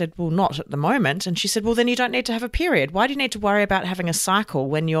 And I said, well, not at the moment. And she said, well, then you don't need to have a period. Why do you need to worry about having a cycle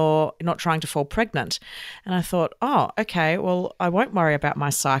when you're not trying to fall pregnant? And I thought, oh, okay, well, I won't worry about my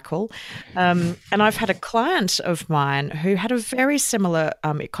cycle. And I've had a client of mine who had a very similar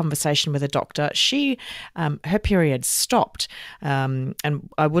conversation with a doctor. Her period stopped. And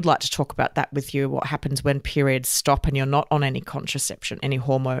I would like to talk about that with you, what happens when periods stop and you're not on any contraception, any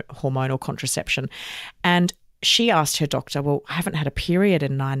hormonal contraception. And she asked her doctor, well, I haven't had a period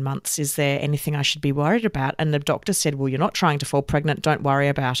in 9 months. Is there anything I should be worried about? And the doctor said, well, you're not trying to fall pregnant. Don't worry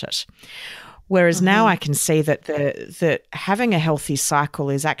about it. Whereas now I can see that having a healthy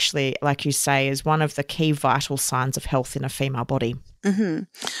cycle is actually, like you say, is one of the key vital signs of health in a female body. Mm-hmm.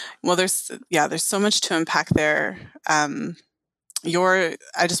 Well, there's so much to unpack there. I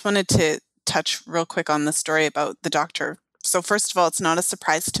just wanted to touch real quick on the story about the doctor. So first of all, it's not a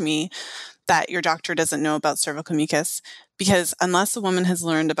surprise to me that your doctor doesn't know about cervical mucus, because unless a woman has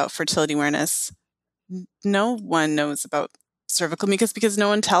learned about fertility awareness, no one knows about cervical mucus, because no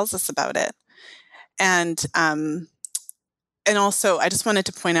one tells us about it. And also, I just wanted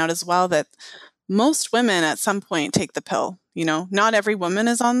to point out as well that most women at some point take the pill. Not every woman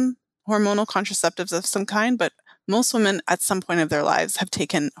is on hormonal contraceptives of some kind, but most women at some point of their lives have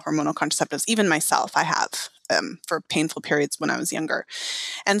taken hormonal contraceptives. Even myself, I have. For painful periods when I was younger.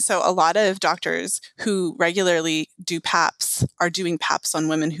 And so a lot of doctors who regularly do PAPs are doing PAPs on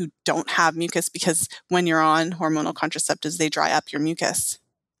women who don't have mucus, because when you're on hormonal contraceptives, they dry up your mucus.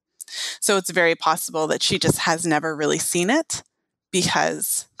 So it's very possible that she just has never really seen it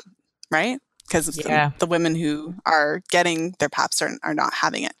because the women who are getting their PAPs are not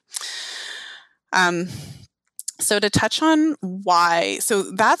having it. So to touch on why, so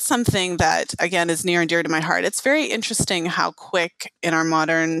that's something that, again, is near and dear to my heart. It's very interesting how quick in our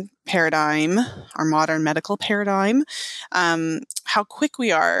modern paradigm, our modern medical paradigm, how quick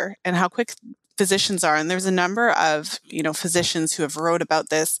we are and how quick physicians are. And there's a number of, physicians who have wrote about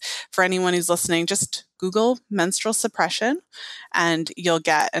this. For anyone who's listening, just Google menstrual suppression and you'll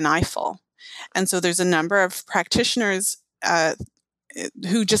get an eyeful. And so there's a number of practitioners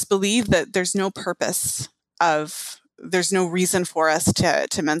who just believe that there's no reason for us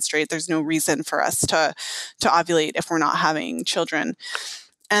to menstruate. There's no reason for us to ovulate if we're not having children.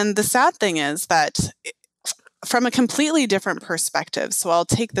 And the sad thing is that from a completely different perspective, so I'll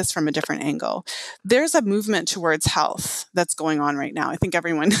take this from a different angle, there's a movement towards health that's going on right now. I think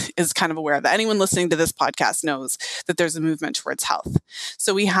everyone is kind of aware of that. Anyone listening to this podcast knows that there's a movement towards health.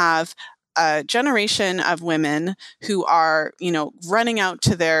 So we have a generation of women who are, running out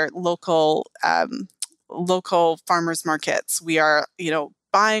to their local farmers markets. We are,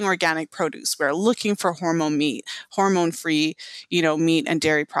 buying organic produce. We're looking for hormone-free, meat and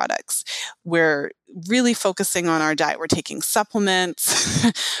dairy products. We're really focusing on our diet. We're taking supplements.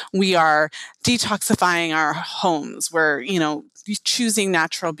 We are detoxifying our homes. We're, choosing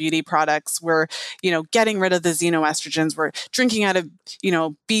natural beauty products. We're, getting rid of the xenoestrogens. We're drinking out of,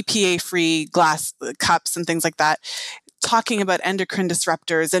 BPA-free glass cups and things like that. Talking about endocrine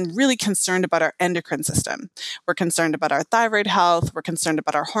disruptors and really concerned about our endocrine system. We're concerned about our thyroid health. We're concerned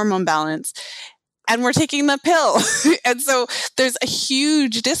about our hormone balance. And we're taking the pill. And so there's a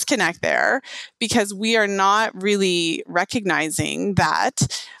huge disconnect there because we are not really recognizing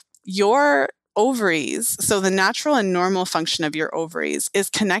that your ovaries, so the natural and normal function of your ovaries is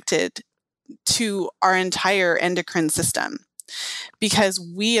connected to our entire endocrine system because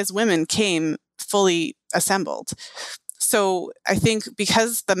we as women came fully assembled. So I think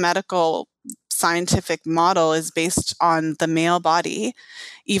because the medical scientific model is based on the male body,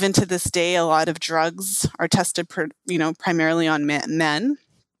 even to this day, a lot of drugs are tested, primarily on men.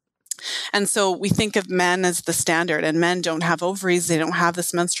 And so we think of men as the standard, and men don't have ovaries, they don't have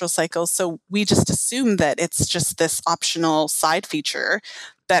this menstrual cycle. So we just assume that it's just this optional side feature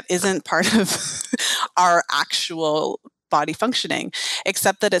that isn't part of our actual body functioning,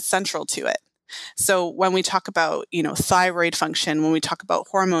 except that it's central to it. So when we talk about, thyroid function, when we talk about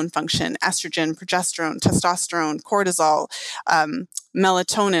hormone function, estrogen, progesterone, testosterone, cortisol,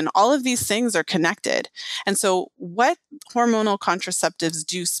 melatonin, all of these things are connected. And so what hormonal contraceptives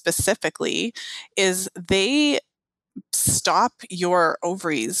do specifically is they stop your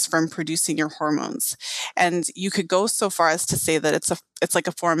ovaries from producing your hormones. And you could go so far as to say that it's like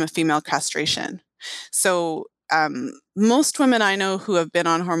a form of female castration. So most women I know who have been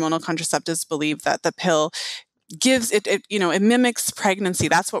on hormonal contraceptives believe that the pill gives it mimics pregnancy.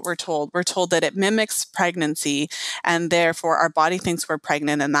 That's what we're told. We're told that it mimics pregnancy and therefore our body thinks we're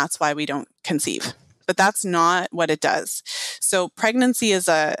pregnant and that's why we don't conceive. But that's not what it does. So pregnancy is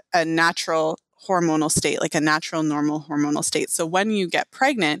a natural hormonal state, like a natural normal hormonal state. So when you get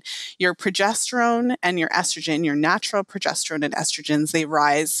pregnant, your progesterone and your estrogen, your natural progesterone and estrogens, they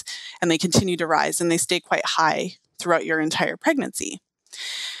rise and they continue to rise and they stay quite high throughout your entire pregnancy.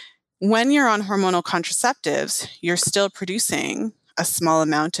 When you're on hormonal contraceptives, you're still producing a small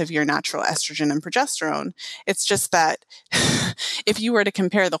amount of your natural estrogen and progesterone. It's just that if you were to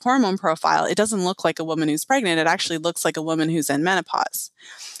compare the hormone profile, it doesn't look like a woman who's pregnant. It actually looks like a woman who's in menopause.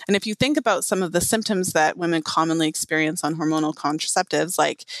 And if you think about some of the symptoms that women commonly experience on hormonal contraceptives,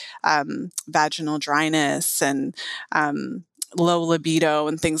 like vaginal dryness and low libido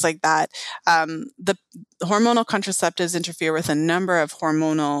and things like that, the hormonal contraceptives interfere with a number of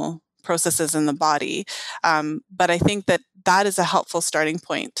hormonal processes in the body. But I think that is a helpful starting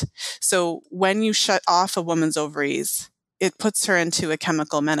point. So when you shut off a woman's ovaries, it puts her into a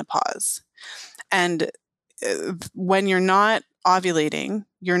chemical menopause. And when you're not ovulating,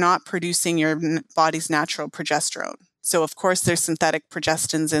 you're not producing your body's natural progesterone. So of course there's synthetic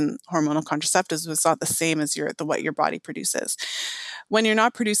progestins in hormonal contraceptives, but it's not the same as what your body produces. When you're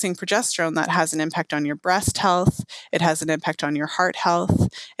not producing progesterone, that has an impact on your breast health. It has an impact on your heart health.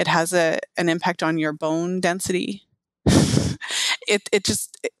 It has an impact on your bone density.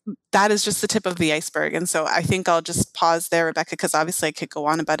 That is just the tip of the iceberg. And so I think I'll just pause there, Rebecca, because obviously I could go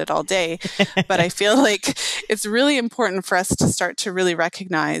on about it all day. But I feel like it's really important for us to start to really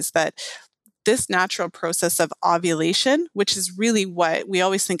recognize that this natural process of ovulation, which is really what we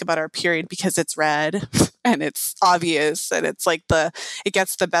always think about our period because it's red and it's obvious and it's like it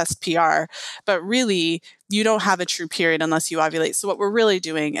gets the best PR, but really you don't have a true period unless you ovulate. So what we're really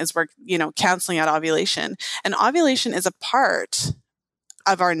doing is we're, canceling out ovulation, and ovulation is a part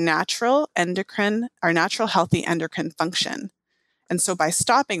of our natural healthy endocrine function. And so by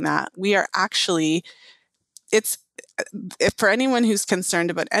stopping that, we are actually, if for anyone who's concerned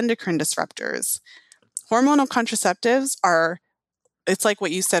about endocrine disruptors, hormonal contraceptives are it's like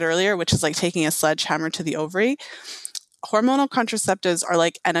what you said earlier, which is like taking a sledgehammer to the ovary. Hormonal contraceptives are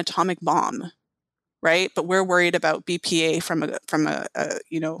like an atomic bomb, right? But we're worried about BPA from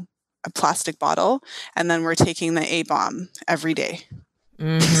a plastic bottle, and then we're taking the A bomb every day.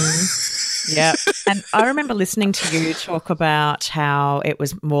 Mm-hmm. Yeah. And I remember listening to you talk about how it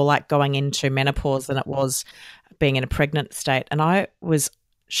was more like going into menopause than it was being in a pregnant state. And I was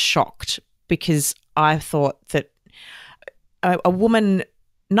shocked because I thought that a woman,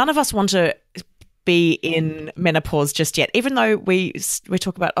 none of us want to be in menopause just yet, even though we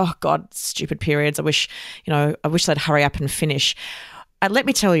talk about, oh God, stupid periods. I wish they'd hurry up and finish. Let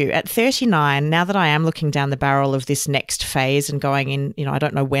me tell you, at 39, now that I am looking down the barrel of this next phase and going in, I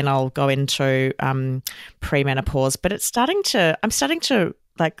don't know when I'll go into premenopause, but I'm starting to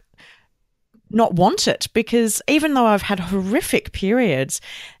like not want it, because even though I've had horrific periods,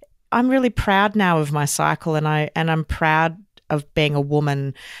 I'm really proud now of my cycle, and I'm proud of being a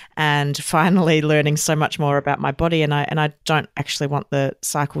woman and finally learning so much more about my body, and I don't actually want the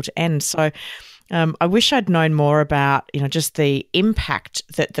cycle to end. So I wish I'd known more about, just the impact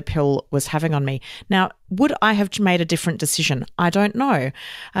that the pill was having on me. Now, would I have made a different decision? I don't know.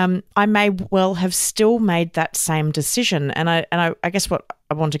 I may well have still made that same decision. And I guess what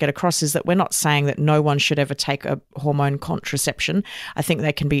I want to get across is that we're not saying that no one should ever take a hormone contraception. I think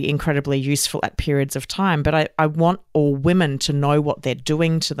they can be incredibly useful at periods of time, but I want all women to know what they're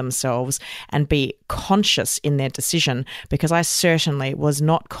doing to themselves and be conscious in their decision, because I certainly was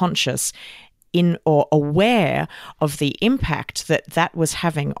not conscious in or aware of the impact that was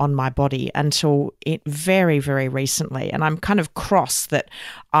having on my body until it very, very recently. And I'm kind of cross that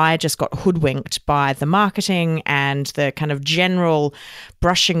I just got hoodwinked by the marketing and the kind of general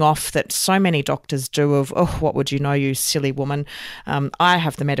brushing off that so many doctors do of, oh, what would you know, you silly woman? I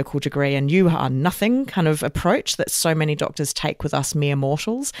have the medical degree and you are nothing kind of approach that so many doctors take with us mere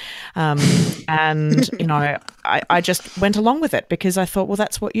mortals. And, I just went along with it because I thought, well,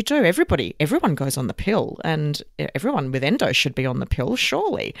 that's what you do. Everyone goes on the pill, and everyone with endo should be on the pill,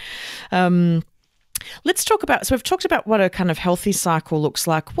 surely. Let's talk about, so we've talked about what a kind of healthy cycle looks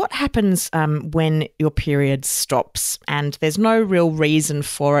like. What happens when your period stops and there's no real reason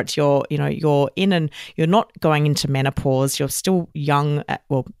for it? You're in and you're not going into menopause. You're still young.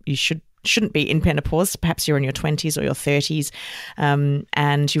 You shouldn't be in menopause. Perhaps you're in your 20s or your 30s,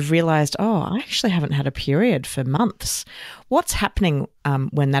 and you've realised, oh, I actually haven't had a period for months. What's happening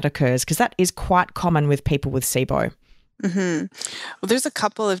when that occurs? Because that is quite common with people with SIBO. Mm-hmm. Well, there's a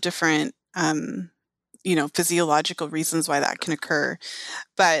couple of different, physiological reasons why that can occur.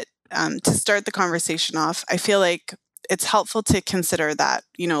 But to start the conversation off, I feel like it's helpful to consider that,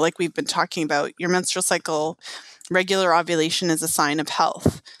 like we've been talking about, your menstrual cycle, regular ovulation is a sign of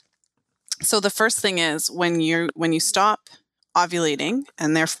health. So the first thing is when you stop ovulating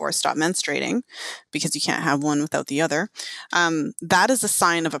and therefore stop menstruating, because you can't have one without the other, that is a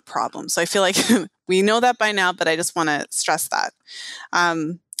sign of a problem. So I feel like we know that by now, but I just want to stress that.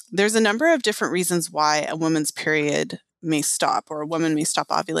 There's a number of different reasons why a woman's period may stop or a woman may stop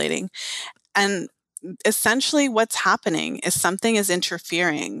ovulating. And essentially what's happening is something is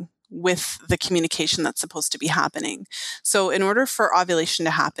interfering with the communication that's supposed to be happening. So in order for ovulation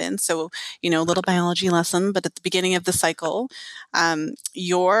to happen, so, little biology lesson, but at the beginning of the cycle,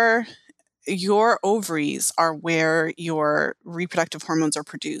 your ovaries are where your reproductive hormones are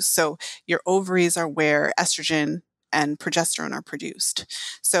produced. So your ovaries are where estrogen and progesterone are produced.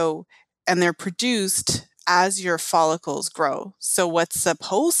 So, and they're produced as your follicles grow. So what's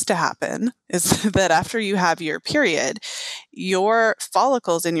supposed to happen is that after you have your period, your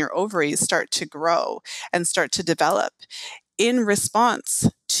follicles in your ovaries start to grow and start to develop in response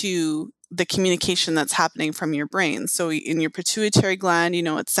to the communication that's happening from your brain. So in your pituitary gland,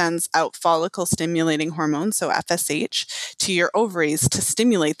 it sends out follicle stimulating hormones, so FSH, to your ovaries to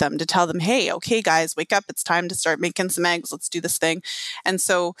stimulate them, to tell them, hey, okay, guys, wake up. It's time to start making some eggs. Let's do this thing. And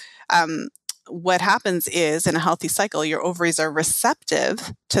so, what happens is in a healthy cycle, your ovaries are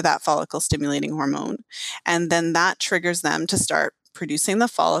receptive to that follicle stimulating hormone. And then that triggers them to start producing the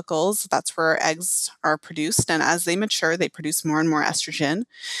follicles. That's where eggs are produced. And as they mature, they produce more and more estrogen.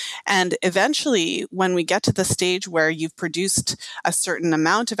 And eventually, when we get to the stage where you've produced a certain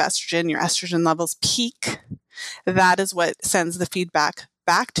amount of estrogen, your estrogen levels peak, that is what sends the feedback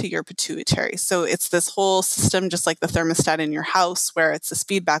back to your pituitary. So it's this whole system, just like the thermostat in your house, where it's this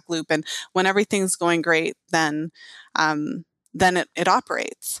feedback loop. And when everything's going great, then it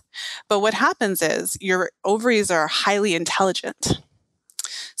operates. But what happens is your ovaries are highly intelligent.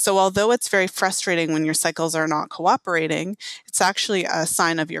 So although it's very frustrating when your cycles are not cooperating, it's actually a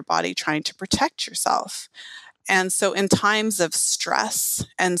sign of your body trying to protect yourself. And so in times of stress,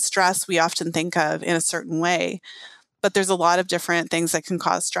 and stress we often think of in a certain way, but there's a lot of different things that can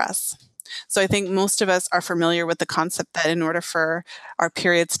cause stress. So I think most of us are familiar with the concept that in order for our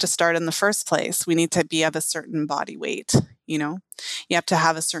periods to start in the first place, we need to be of a certain body weight. You have to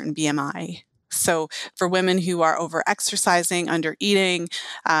have a certain BMI. So for women who are over exercising, under eating,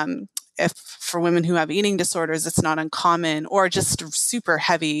 if for women who have eating disorders, it's not uncommon, or just super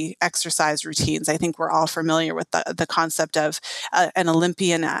heavy exercise routines. I think we're all familiar with the concept of an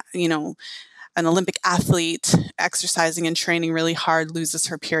Olympian, an Olympic athlete exercising and training really hard loses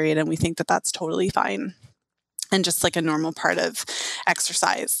her period, and we think that that's totally fine and just like a normal part of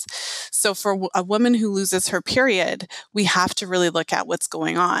exercise. So for a woman who loses her period, we have to really look at what's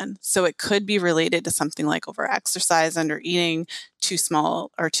going on. So it could be related to something like over exercise, under eating, too small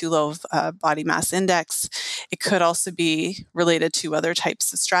or too low of body mass index. It could also be related to other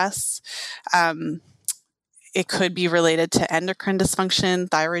types of stress. It could be related to endocrine dysfunction,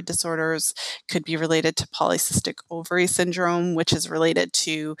 thyroid disorders, could be related to polycystic ovary syndrome, which is related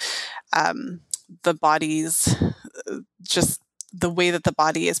to the body's, just the way that the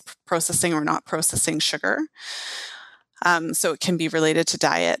body is processing or not processing sugar. So it can be related to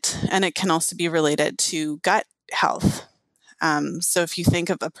diet, and it can also be related to gut health. So if you think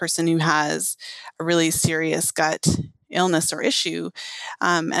of a person who has a really serious gut illness or issue,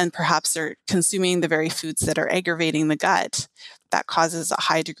 and perhaps they're consuming the very foods that are aggravating the gut, that causes a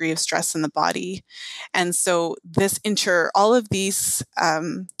high degree of stress in the body. And so all of these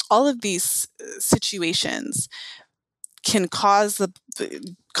situations can cause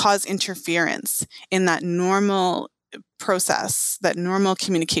interference in that normal process, that normal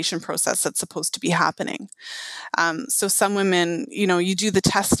communication process that's supposed to be happening. So some women, you do the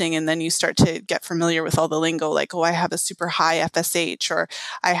testing and then you start to get familiar with all the lingo, like, oh, I have a super high FSH, or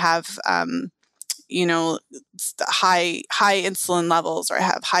I have, high insulin levels, or I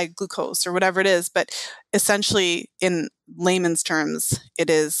have high glucose, or whatever it is. But essentially, in layman's terms, it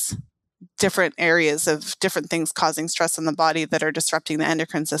is different areas of different things causing stress in the body that are disrupting the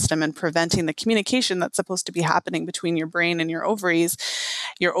endocrine system and preventing the communication that's supposed to be happening between your brain and your ovaries.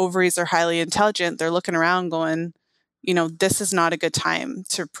 Your ovaries are highly intelligent. They're looking around going, this is not a good time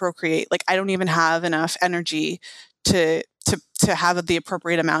to procreate. Like, I don't even have enough energy to have the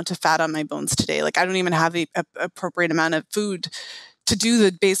appropriate amount of fat on my bones today. Like, I don't even have the appropriate amount of food to do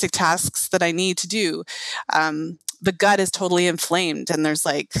the basic tasks that I need to do. The gut is totally inflamed, and there's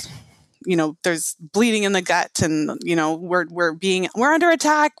there's bleeding in the gut, and we're under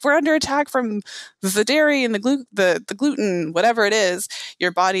attack. We're under attack from the dairy and the gluten, whatever it is.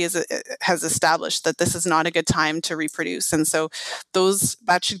 Your body has established that this is not a good time to reproduce, and so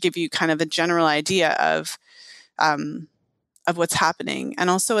that should give you kind of a general idea of what's happening, and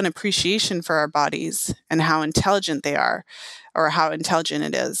also an appreciation for our bodies and how intelligent they are, or how intelligent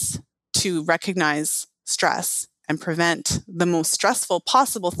it is to recognize stress and prevent the most stressful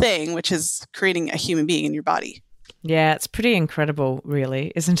possible thing, which is creating a human being in your body. Yeah, it's pretty incredible,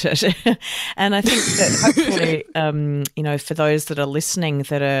 really, isn't it? And I think that hopefully, for those that are listening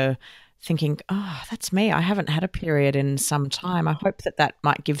that are thinking, oh, that's me, I haven't had a period in some time, I hope that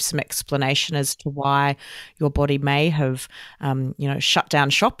might give some explanation as to why your body may have, shut down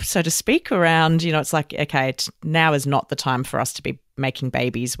shop, so to speak, around, it's like, okay, now is not the time for us to be making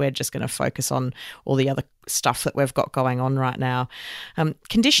babies. We're just going to focus on all the other stuff that we've got going on right now.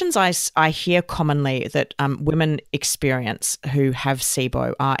 Conditions I hear commonly that women experience who have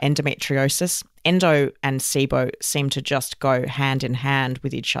SIBO are endometriosis. Endo and SIBO seem to just go hand in hand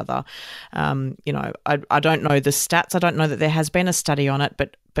with each other. I don't know the stats. I don't know that there has been a study on it,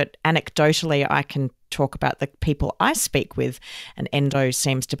 but anecdotally, I can talk about the people I speak with, and endo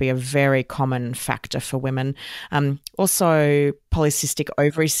seems to be a very common factor for women. Also, polycystic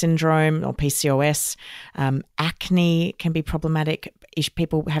ovary syndrome, or PCOS, acne can be problematic.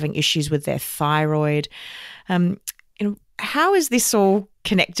 People having issues with their thyroid. How is this all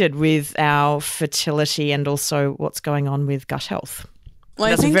connected with our fertility and also what's going on with gut health?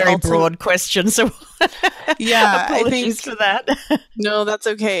 Well, that's a very broad question, so yeah, apologies for that. No, that's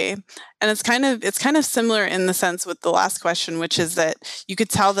okay. And it's kind of similar in the sense with the last question, which is that you could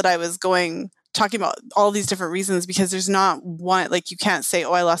tell that I was talking about all these different reasons, because there's not one, like, you can't say,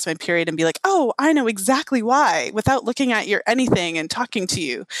 oh, I lost my period and be like, oh, I know exactly why, without looking at your anything and talking to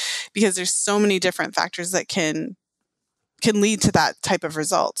you, because there's so many different factors that can lead to that type of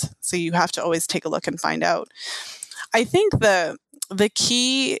result. So you have to always take a look and find out. I think the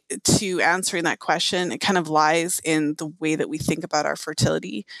key to answering that question, it kind of lies in the way that we think about our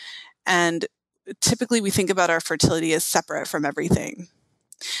fertility. And typically we think about our fertility as separate from everything.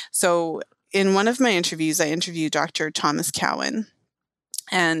 So, in one of my interviews, I interviewed Dr. Thomas Cowan,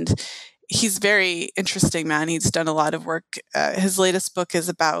 and he's very interesting man. He's done a lot of work. His latest book is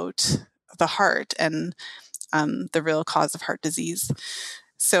about the heart and the real cause of heart disease.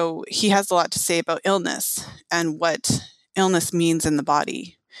 So he has a lot to say about illness and what illness means in the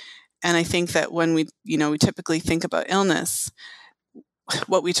body. And I think that when we typically think about illness,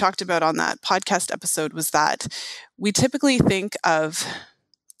 what we talked about on that podcast episode was that we typically think of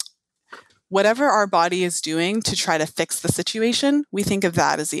whatever our body is doing to try to fix the situation, we think of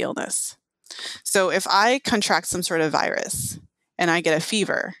that as the illness. So if I contract some sort of virus and I get a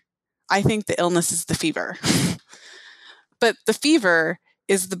fever, I think the illness is the fever. But the fever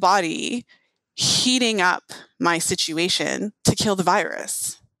is the body heating up my situation to kill the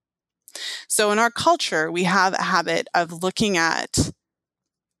virus. So in our culture, we have a habit of looking at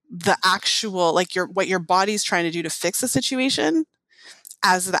the actual, like what your body's trying to do to fix a situation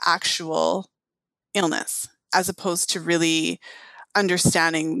as the actual illness, as opposed to really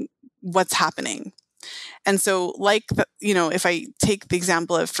understanding what's happening. And so if I take the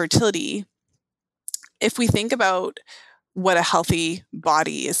example of fertility, if we think about what a healthy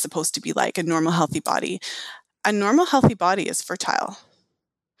body is supposed to be like, a normal healthy body is fertile.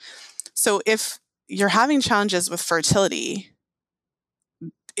 So if you're having challenges with fertility,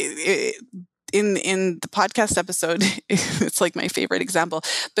 in the podcast episode, it's like my favorite example,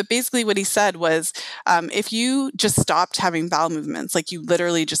 but basically what he said was, if you just stopped having bowel movements, like you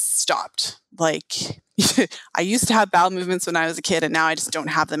literally just stopped, like I used to have bowel movements when I was a kid and now I just don't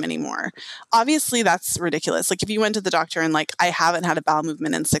have them anymore. Obviously that's ridiculous. Like if you went to the doctor and like, I haven't had a bowel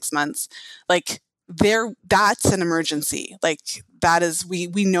movement in 6 months, like that's an emergency. Like that is,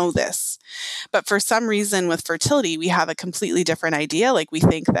 we know this. But for some reason with fertility, we have a completely different idea. Like we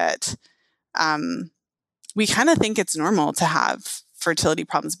think that, we kind of think it's normal to have fertility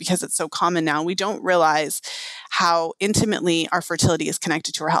problems because it's so common now. We don't realize how intimately our fertility is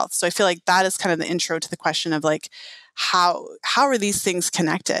connected to our health. So I feel like that is kind of the intro to the question of like, how are these things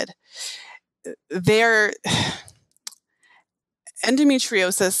connected?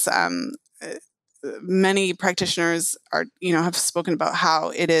 Endometriosis, many practitioners have spoken about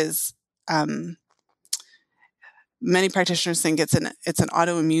how it is, many practitioners think it's an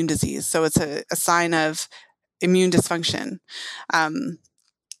autoimmune disease. So it's a sign of immune dysfunction.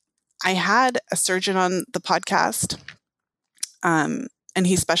 I had a surgeon on the podcast, and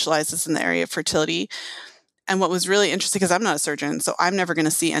he specializes in the area of fertility. And what was really interesting, because I'm not a surgeon, so I'm never going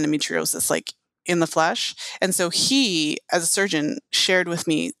to see endometriosis like in the flesh. And so he, as a surgeon, shared with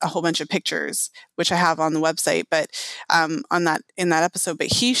me a whole bunch of pictures, which I have on the website, but in that episode, but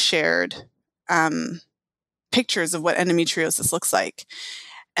he shared pictures of what endometriosis looks like.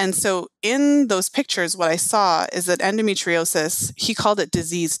 And so in those pictures, what I saw is that endometriosis, he called it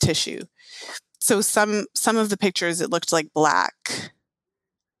diseased tissue. So some of the pictures, it looked like black.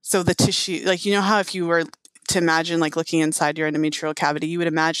 So the tissue, like, you know how if you were to imagine like looking inside your endometrial cavity, you would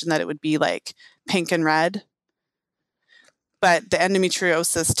imagine that it would be like pink and red. But the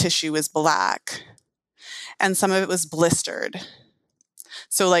endometriosis tissue is black. And some of it was blistered.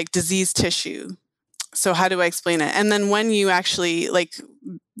 So like diseased tissue. So how do I explain it? And then when you actually, like,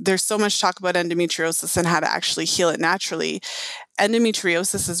 there's so much talk about endometriosis and how to actually heal it naturally.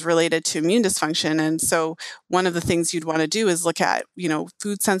 Endometriosis is related to immune dysfunction. And so one of the things you'd want to do is look at,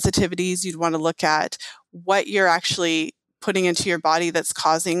 food sensitivities. You'd want to look at what you're actually putting into your body that's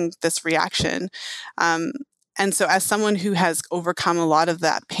causing this reaction. And so as someone who has overcome a lot of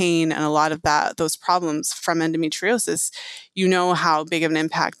that pain and a lot of those problems from endometriosis, you know how big of an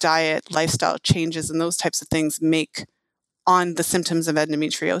impact diet, lifestyle changes, and those types of things make on the symptoms of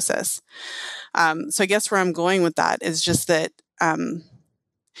endometriosis. So I guess where I'm going with that is just that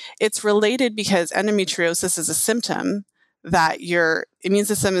it's related because endometriosis is a symptom that your immune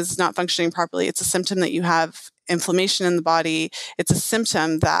system is not functioning properly. It's a symptom that you have inflammation in the body. It's a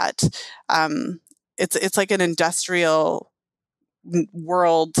symptom that it's like an industrial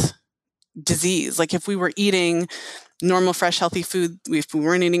world disease. Like if we were eating normal, fresh, healthy food, if we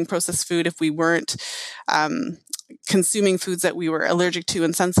weren't eating processed food, if we weren't consuming foods that we were allergic to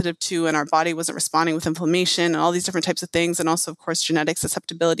and sensitive to, and our body wasn't responding with inflammation and all these different types of things, and also, of course, genetic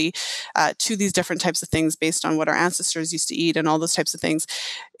susceptibility to these different types of things based on what our ancestors used to eat and all those types of things.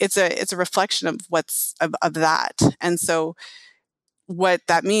 It's a reflection of of that. And so what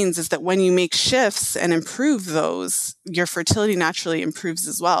that means is that when you make shifts and improve those, your fertility naturally improves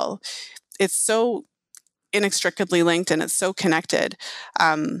as well. It's so inextricably linked and it's so connected.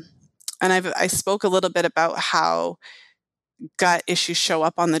 And I spoke a little bit about how gut issues show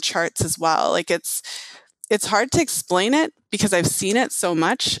up on the charts as well. Like it's it's hard to explain it because I've seen it so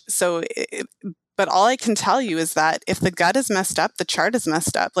much. But all I can tell you is that if the gut is messed up, the chart is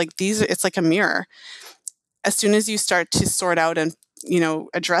messed up. Like it's like a mirror. As soon as you start to sort out and,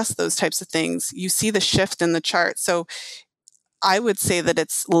 address those types of things, you see the shift in the chart. So I would say that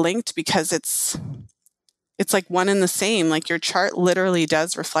it's linked because it's like one and the same. Like your chart literally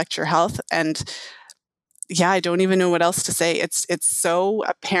does reflect your health. And yeah, I don't even know what else to say. It's so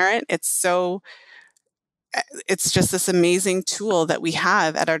apparent. It's just this amazing tool that we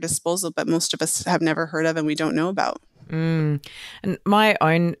have at our disposal, but most of us have never heard of and we don't know about. And my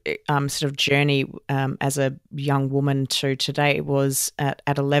own sort of journey as a young woman to today was at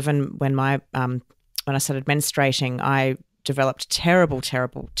 11 when I started menstruating. I developed terrible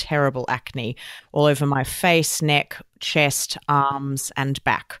acne all over my face, neck, chest, arms, and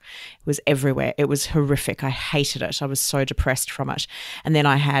back. It was everywhere. It was horrific. I hated it. I was so depressed from it. And then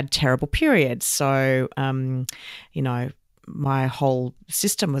I had terrible periods. So, my whole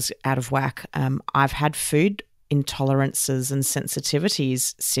system was out of whack. I've had food intolerances and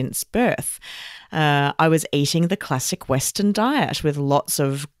sensitivities since birth. I was eating the classic Western diet with lots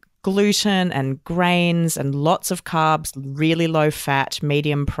of gluten and grains and lots of carbs, really low fat,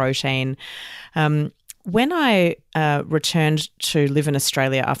 medium protein. When I returned to live in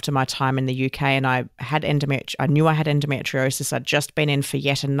Australia after my time in the UK, and I knew I had endometriosis. I'd just been in for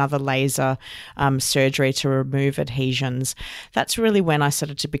yet another laser surgery to remove adhesions. That's really when I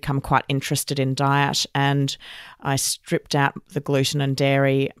started to become quite interested in diet, and I stripped out the gluten and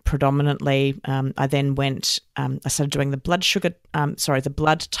dairy predominantly. I then I started doing the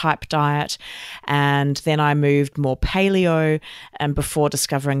blood type diet, and then I moved more paleo, and before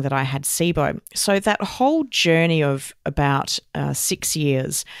discovering that I had SIBO. So that whole journey of about 6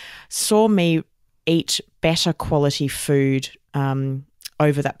 years saw me eat better quality food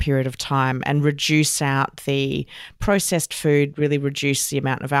over that period of time and reduce out the processed food, really reduce the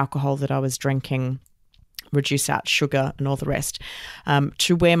amount of alcohol that I was drinking, reduce out sugar and all the rest,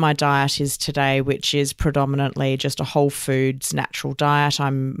 to where my diet is today, which is predominantly just a whole foods, natural diet. I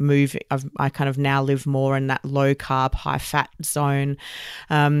kind of now live more in that low carb, high fat zone.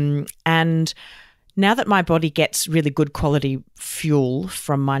 And now that my body gets really good quality fuel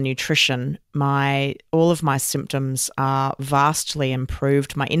from my nutrition, all of my symptoms are vastly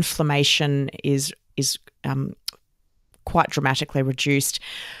improved. My inflammation is quite dramatically reduced.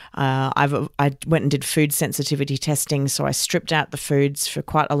 I went and did food sensitivity testing, so I stripped out the foods for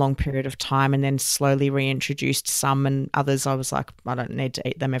quite a long period of time and then slowly reintroduced some, and others I was like, I don't need to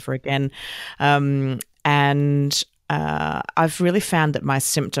eat them ever again. I've really found that my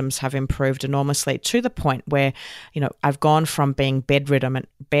symptoms have improved enormously to the point where, I've gone from being bedridden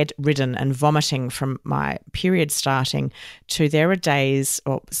and vomiting from my period starting to there are days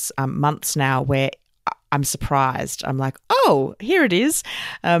or months now where I'm surprised. I'm like, oh, here it is.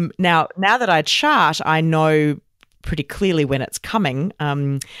 Now that I chart, I know pretty clearly when it's coming.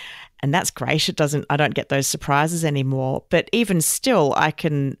 And that's great. I don't get those surprises anymore. But even still, I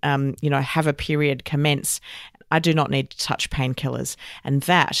can, have a period commence. I do not need to touch painkillers. And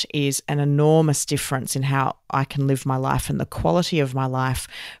that is an enormous difference in how I can live my life and the quality of my life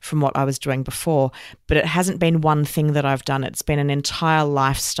from what I was doing before. But it hasn't been one thing that I've done. It's been an entire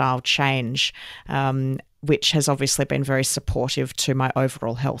lifestyle change, which has obviously been very supportive to my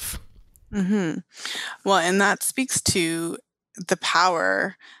overall health. Mm-hmm. Well, and that speaks to the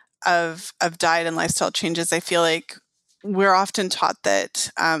power of diet and lifestyle changes. I feel like we're often taught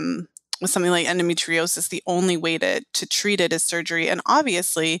that with something like endometriosis, the only way to treat it is surgery. And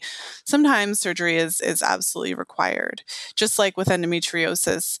obviously, sometimes surgery is absolutely required. Just like with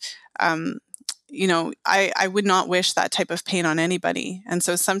endometriosis, I would not wish that type of pain on anybody. And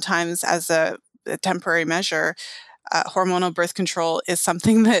so sometimes as a temporary measure, hormonal birth control is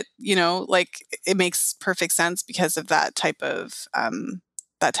something that, it makes perfect sense because of that type of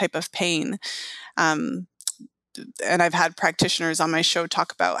pain. And I've had practitioners on my show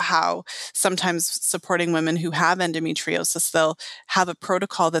talk about how sometimes supporting women who have endometriosis, they'll have a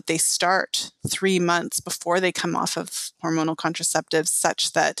protocol that they start 3 months before they come off of hormonal contraceptives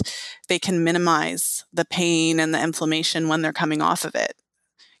such that they can minimize the pain and the inflammation when they're coming off of it.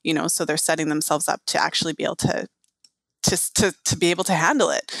 So they're setting themselves up to actually be able to be able to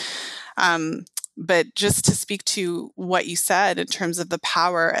handle it. But just to speak to what you said in terms of the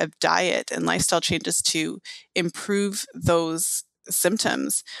power of diet and lifestyle changes to improve those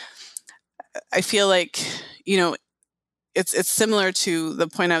symptoms, I feel like, it's similar to the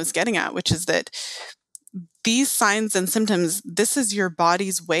point I was getting at, which is that these signs and symptoms, this is your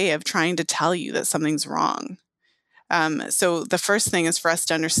body's way of trying to tell you that something's wrong. So the first thing is for us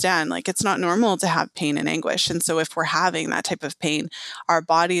to understand, like, it's not normal to have pain and anguish. And so if we're having that type of pain, our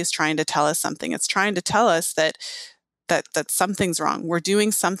body is trying to tell us something. It's trying to tell us that something's wrong. We're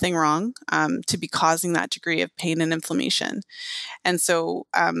doing something wrong to be causing that degree of pain and inflammation. And so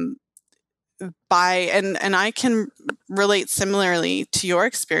and I can relate similarly to your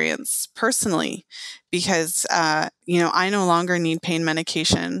experience personally, because I no longer need pain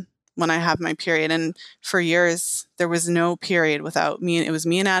medication when I have my period. And for years there was no period without me. It was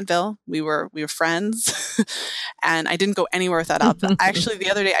me and Advil. We were friends, and I didn't go anywhere without Advil. Actually, the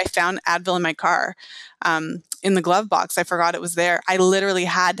other day I found Advil in my car, in the glove box. I forgot it was there. I literally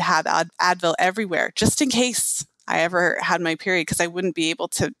had to have Advil everywhere just in case I ever had my period, because I wouldn't be able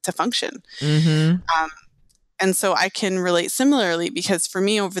to function. And so I can relate similarly, because for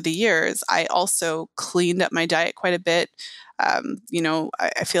me over the years, I also cleaned up my diet quite a bit. I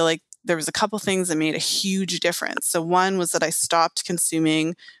feel like there was a couple things that made a huge difference. So one was that I stopped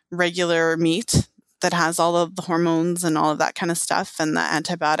consuming regular meat that has all of the hormones and all of that kind of stuff, and the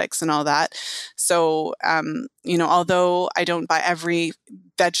antibiotics and all that. So, although I don't buy every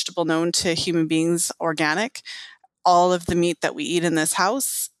vegetable known to human beings organic, all of the meat that we eat in this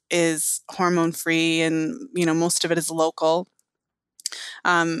house is hormone free, and most of it is local.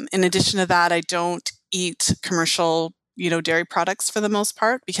 In addition to that, I don't eat commercial dairy products for the most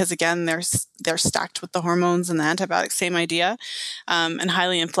part, because again, they're stacked with the hormones and the antibiotics, same idea, and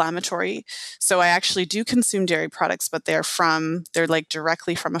highly inflammatory. So I actually do consume dairy products, but they're like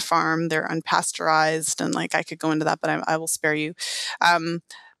directly from a farm. They're unpasteurized, and like I could go into that, but I will spare you.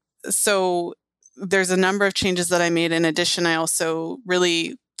 So there's a number of changes that I made. In addition, I also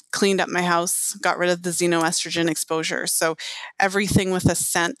really cleaned up my house, got rid of the xenoestrogen exposure. So everything with a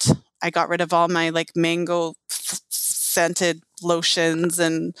scent, I got rid of all my like mango scented lotions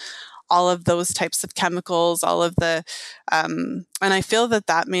and all of those types of chemicals, all of the, and I feel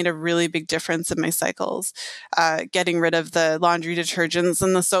that made a really big difference in my cycles, getting rid of the laundry detergents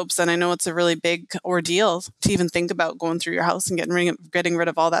and the soaps. And I know it's a really big ordeal to even think about going through your house and getting rid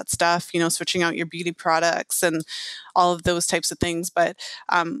of all that stuff, switching out your beauty products and all of those types of things. But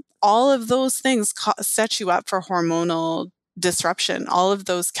all of those things set you up for hormonal disruption. All of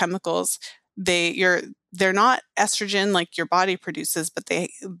those chemicals, they're not estrogen like your body produces, but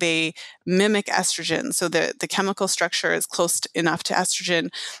they mimic estrogen. So the chemical structure is close enough to estrogen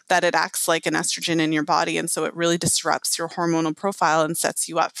that it acts like an estrogen in your body. And so it really disrupts your hormonal profile and sets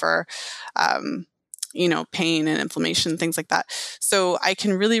you up for, pain and inflammation, things like that. So I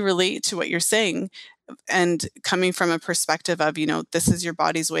can really relate to what you're saying. And coming from a perspective of, this is your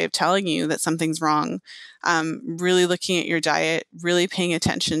body's way of telling you that something's wrong, really looking at your diet, really paying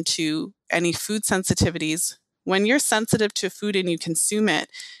attention to any food sensitivities. When you're sensitive to food and you consume it,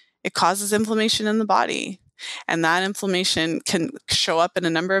 it causes inflammation in the body. And that inflammation can show up in a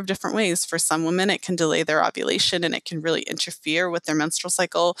number of different ways. For some women, it can delay their ovulation and it can really interfere with their menstrual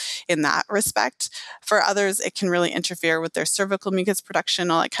cycle in that respect. For others, it can really interfere with their cervical mucus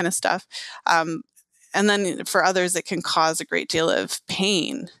production, all that kind of stuff. And then for others, it can cause a great deal of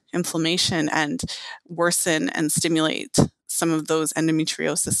pain, inflammation, and worsen and stimulate some of those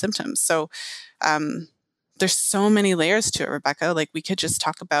endometriosis symptoms. So there's so many layers to it, Rebecca. Like we could just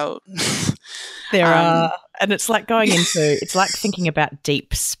talk about. There are, and it's like it's like thinking about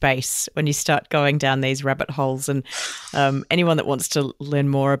deep space when you start going down these rabbit holes. And anyone that wants to learn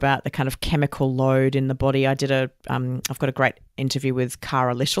more about the kind of chemical load in the body, I've got a great interview with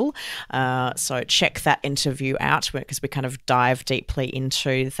Cara Little. So check that interview out because we kind of dive deeply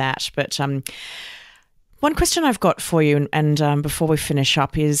into that. But one question I've got for you, and before we finish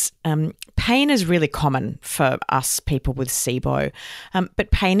up, is pain is really common for us people with SIBO, but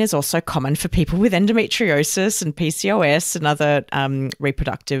pain is also common for people with endometriosis and PCOS and other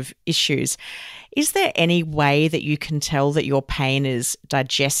reproductive issues. Is there any way that you can tell that your pain is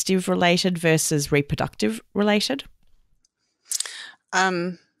digestive related versus reproductive related?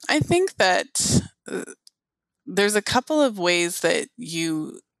 I think that there's a couple of ways that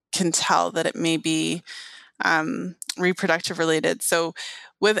you can tell that it may be reproductive related. So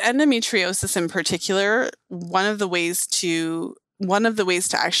with endometriosis in particular, one of the ways to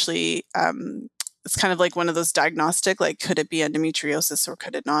actually, it's kind of like one of those diagnostic, like could it be endometriosis or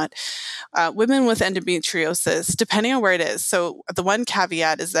could it not? Women with endometriosis, depending on where it is. So the one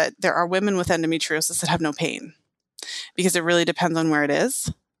caveat is that there are women with endometriosis that have no pain because it really depends on where it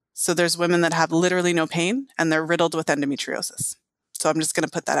is. So there's women that have literally no pain and they're riddled with endometriosis. So I'm just going to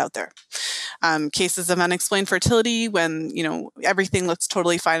put that out there. Cases of unexplained fertility when, everything looks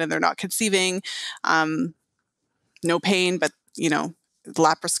totally fine and they're not conceiving, no pain, but,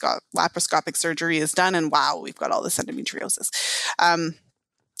 laparoscopic surgery is done, and wow, we've got all this endometriosis.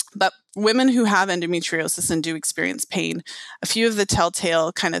 But women who have endometriosis and do experience pain, a few of the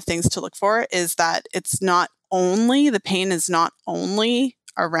telltale kind of things to look for is that the pain is not only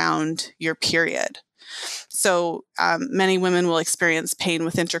around your period. So many women will experience pain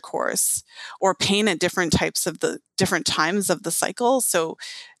with intercourse or pain at different times of the cycle. So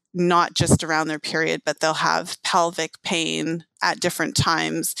not just around their period, but they'll have pelvic pain at different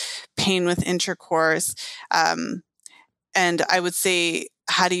times, pain with intercourse. And I would say,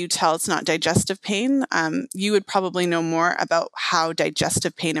 how do you tell it's not digestive pain? You would probably know more about how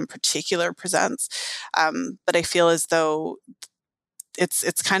digestive pain in particular presents. But I feel as though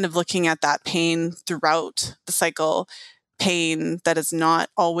it's kind of looking at that pain throughout the cycle, pain that is not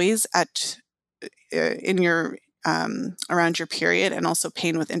always in your around your period, and also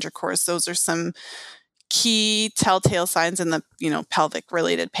pain with intercourse. Those are some key telltale signs in the pelvic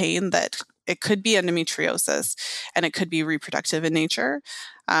related pain that it could be endometriosis and it could be reproductive in nature.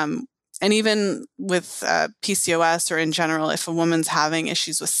 And even with PCOS or in general, if a woman's having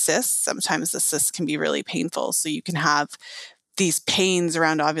issues with cysts, sometimes the cysts can be really painful. So you can have these pains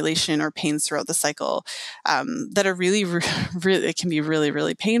around ovulation or pains throughout the cycle that are really, it can be really,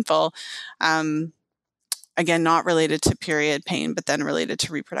 really painful. Again, not related to period pain, but then related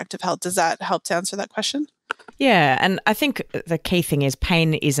to reproductive health. Does that help to answer that question? Yeah, and I think the key thing is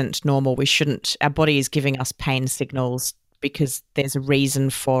pain isn't normal. Our body is giving us pain signals because there's a reason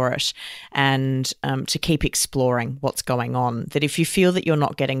for it, and to keep exploring what's going on. That if you feel that you're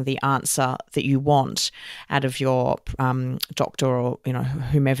not getting the answer that you want out of your doctor or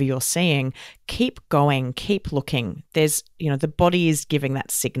whomever you're seeing, keep going, keep looking. There's the body is giving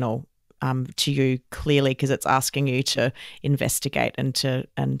that signal to you clearly because it's asking you to investigate and to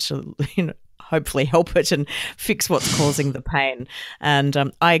hopefully help it and fix what's causing the pain.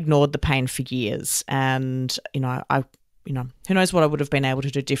 And I ignored the pain for years, and who knows what I would have been able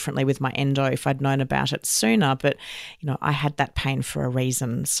to do differently with my endo if I'd known about it sooner. But, I had that pain for a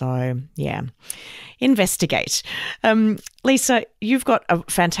reason. So, yeah, investigate. Lisa, you've got a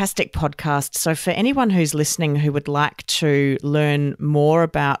fantastic podcast. So for anyone who's listening who would like to learn more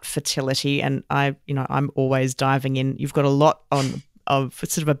about fertility, and I'm always diving in, you've got a lot of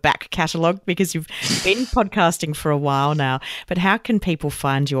sort of a back catalogue because you've been podcasting for a while now. But how can people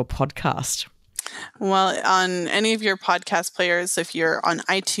find your podcast? Well, on any of your podcast players, if you're on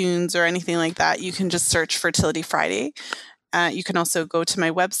iTunes or anything like that, you can just search Fertility Friday. You can also go to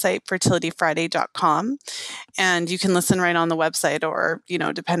my website, fertilityfriday.com, and you can listen right on the website or,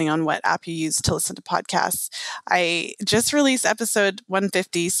 depending on what app you use to listen to podcasts. I just released episode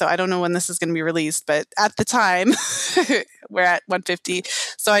 150, so I don't know when this is going to be released, but at the time, we're at 150.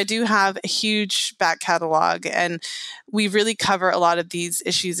 So I do have a huge back catalog, and we really cover a lot of these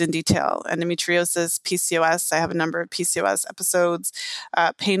issues in detail. Endometriosis, PCOS. I have a number of PCOS episodes,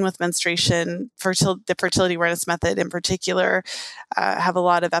 pain with menstruation, the fertility awareness method in particular. Have a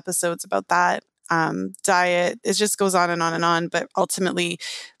lot of episodes about that. Diet, it just goes on and on and on. But ultimately,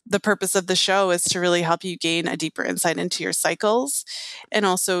 the purpose of the show is to really help you gain a deeper insight into your cycles, and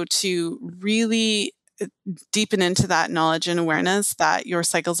also to really deepen into that knowledge and awareness that your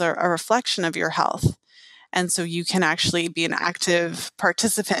cycles are a reflection of your health. And so you can actually be an active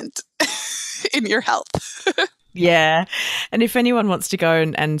participant in your health. Yeah. And if anyone wants to go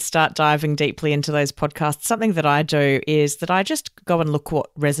and start diving deeply into those podcasts, something that I do is that I just go and look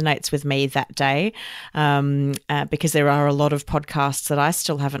what resonates with me that day, because there are a lot of podcasts that I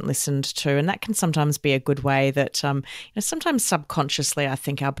still haven't listened to. And that can sometimes be a good way that, sometimes subconsciously, I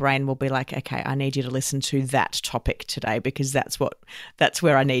think our brain will be like, okay, I need you to listen to that topic today because that's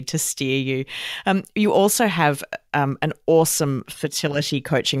where I need to steer you. You also have an awesome fertility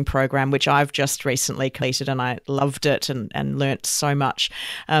coaching program, which I've just recently completed, and I loved it and learnt so much.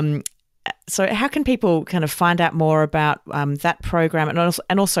 So how can people kind of find out more about that program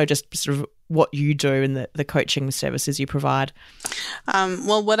and also just sort of what you do and the coaching services you provide?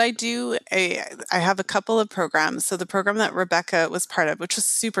 Well, what I do, I have a couple of programs. So the program that Rebecca was part of, which was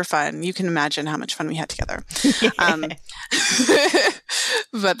super fun. You can imagine how much fun we had together.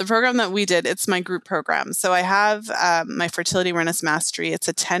 But the program that we did, it's my group program. So I have my Fertility Awareness Mastery. It's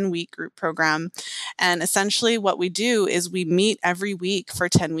a 10-week group program. And essentially what we do is we meet every week for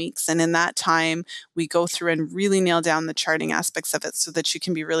 10 weeks. And in that time, we go through and really nail down the charting aspects of it so that you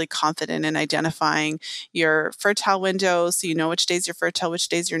can be really confident in identifying your fertile window, so you know which days you're fertile, which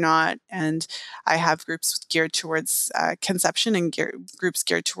days you're not. And I have groups geared towards conception and groups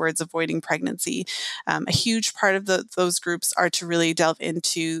geared towards avoiding pregnancy. A huge part of those groups are to really delve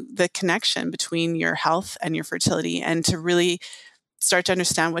into the connection between your health and your fertility, and to really start to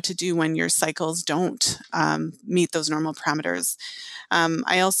understand what to do when your cycles don't meet those normal parameters.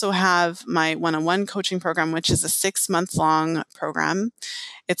 I also have my one-on-one coaching program, which is a 6-month-long program.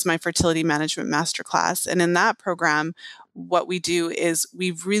 It's my fertility management masterclass. And in that program, what we do is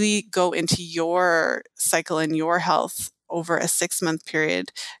we really go into your cycle and your health over a 6-month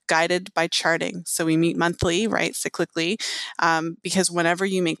period, guided by charting. So we meet monthly, right, cyclically, because whenever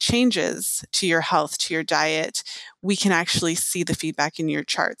you make changes to your health, to your diet, we can actually see the feedback in your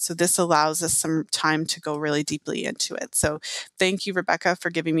chart. So this allows us some time to go really deeply into it. So thank you, Rebecca, for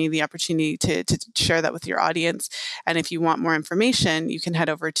giving me the opportunity to share that with your audience. And if you want more information, you can head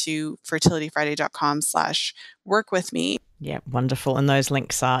over to fertilityfriday.com/work with me. Yeah, wonderful. And those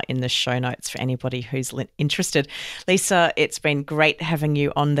links are in the show notes for anybody who's interested. Lisa, it's been great having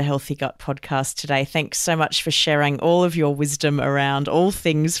you on the Healthy Gut podcast today. Thanks so much for sharing all of your wisdom around all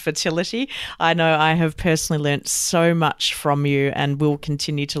things fertility. I know I have personally learnt so much from you and will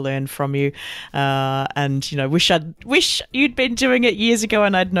continue to learn from you. And, you know, wish you'd been doing it years ago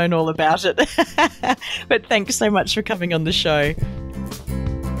and I'd known all about it. But thanks so much for coming on the show.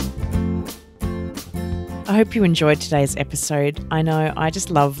 I hope you enjoyed today's episode. I know I just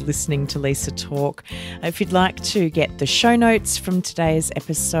love listening to Lisa talk. If you'd like to get the show notes from today's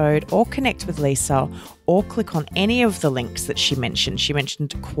episode or connect with Lisa or click on any of the links that she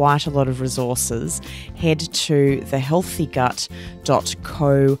mentioned quite a lot of resources, head to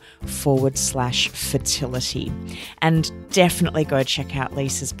thehealthygut.co/fertility. And definitely go check out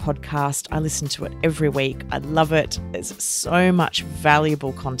Lisa's podcast. I listen to it every week. I love it. There's so much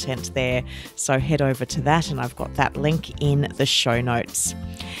valuable content there. So head over to that, and I've got that link in the show notes.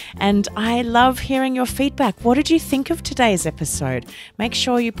 And I love hearing your feedback. What did you think of today's episode? Make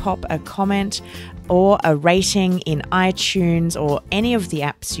sure you pop a comment or a rating in iTunes or any of the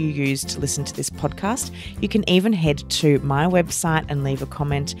apps you use to listen to this podcast. You can even head to my website and leave a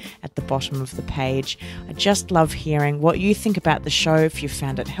comment at the bottom of the page. I just love hearing what you think about the show, if you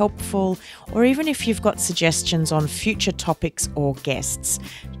found it helpful, or even if you've got suggestions on future topics or guests.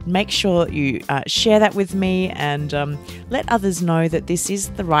 Make sure you share that with me and let others know that this is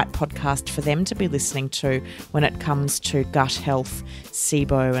the right podcast for them to be listening to when it comes to gut health,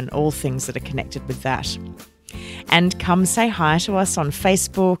 SIBO, and all things that are connected with that. And come say hi to us on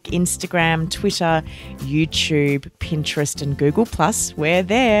Facebook, Instagram, Twitter, YouTube, Pinterest, and Google+. We're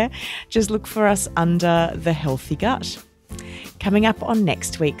there. Just look for us under The Healthy Gut. Coming up on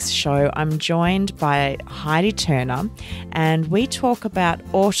next week's show, I'm joined by Heidi Turner, and we talk about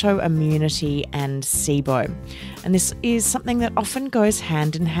autoimmunity and SIBO. And this is something that often goes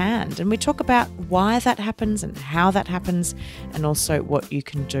hand in hand. And we talk about why that happens and how that happens, and also what you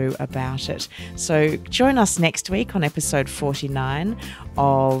can do about it. So join us next week on episode 49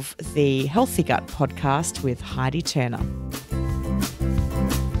 of the Healthy Gut podcast with Heidi Turner.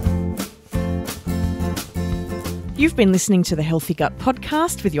 You've been listening to the Healthy Gut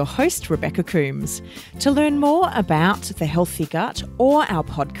podcast with your host, Rebecca Coombs. To learn more about the Healthy Gut or our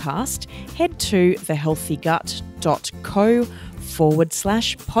podcast, head to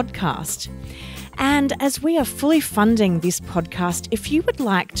thehealthygut.co/podcast. And as we are fully funding this podcast, if you would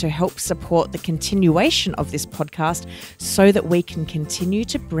like to help support the continuation of this podcast so that we can continue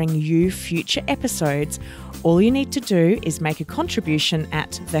to bring you future episodes, all you need to do is make a contribution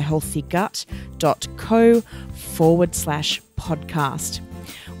at thehealthygut.co/podcast.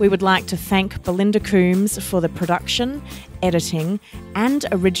 We would like to thank Belinda Coombs for the production, editing, and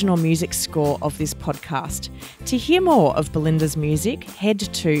original music score of this podcast. To hear more of Belinda's music, head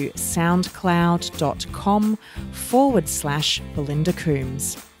to soundcloud.com/Belinda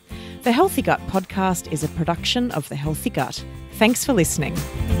Coombs. The Healthy Gut podcast is a production of The Healthy Gut. Thanks for listening.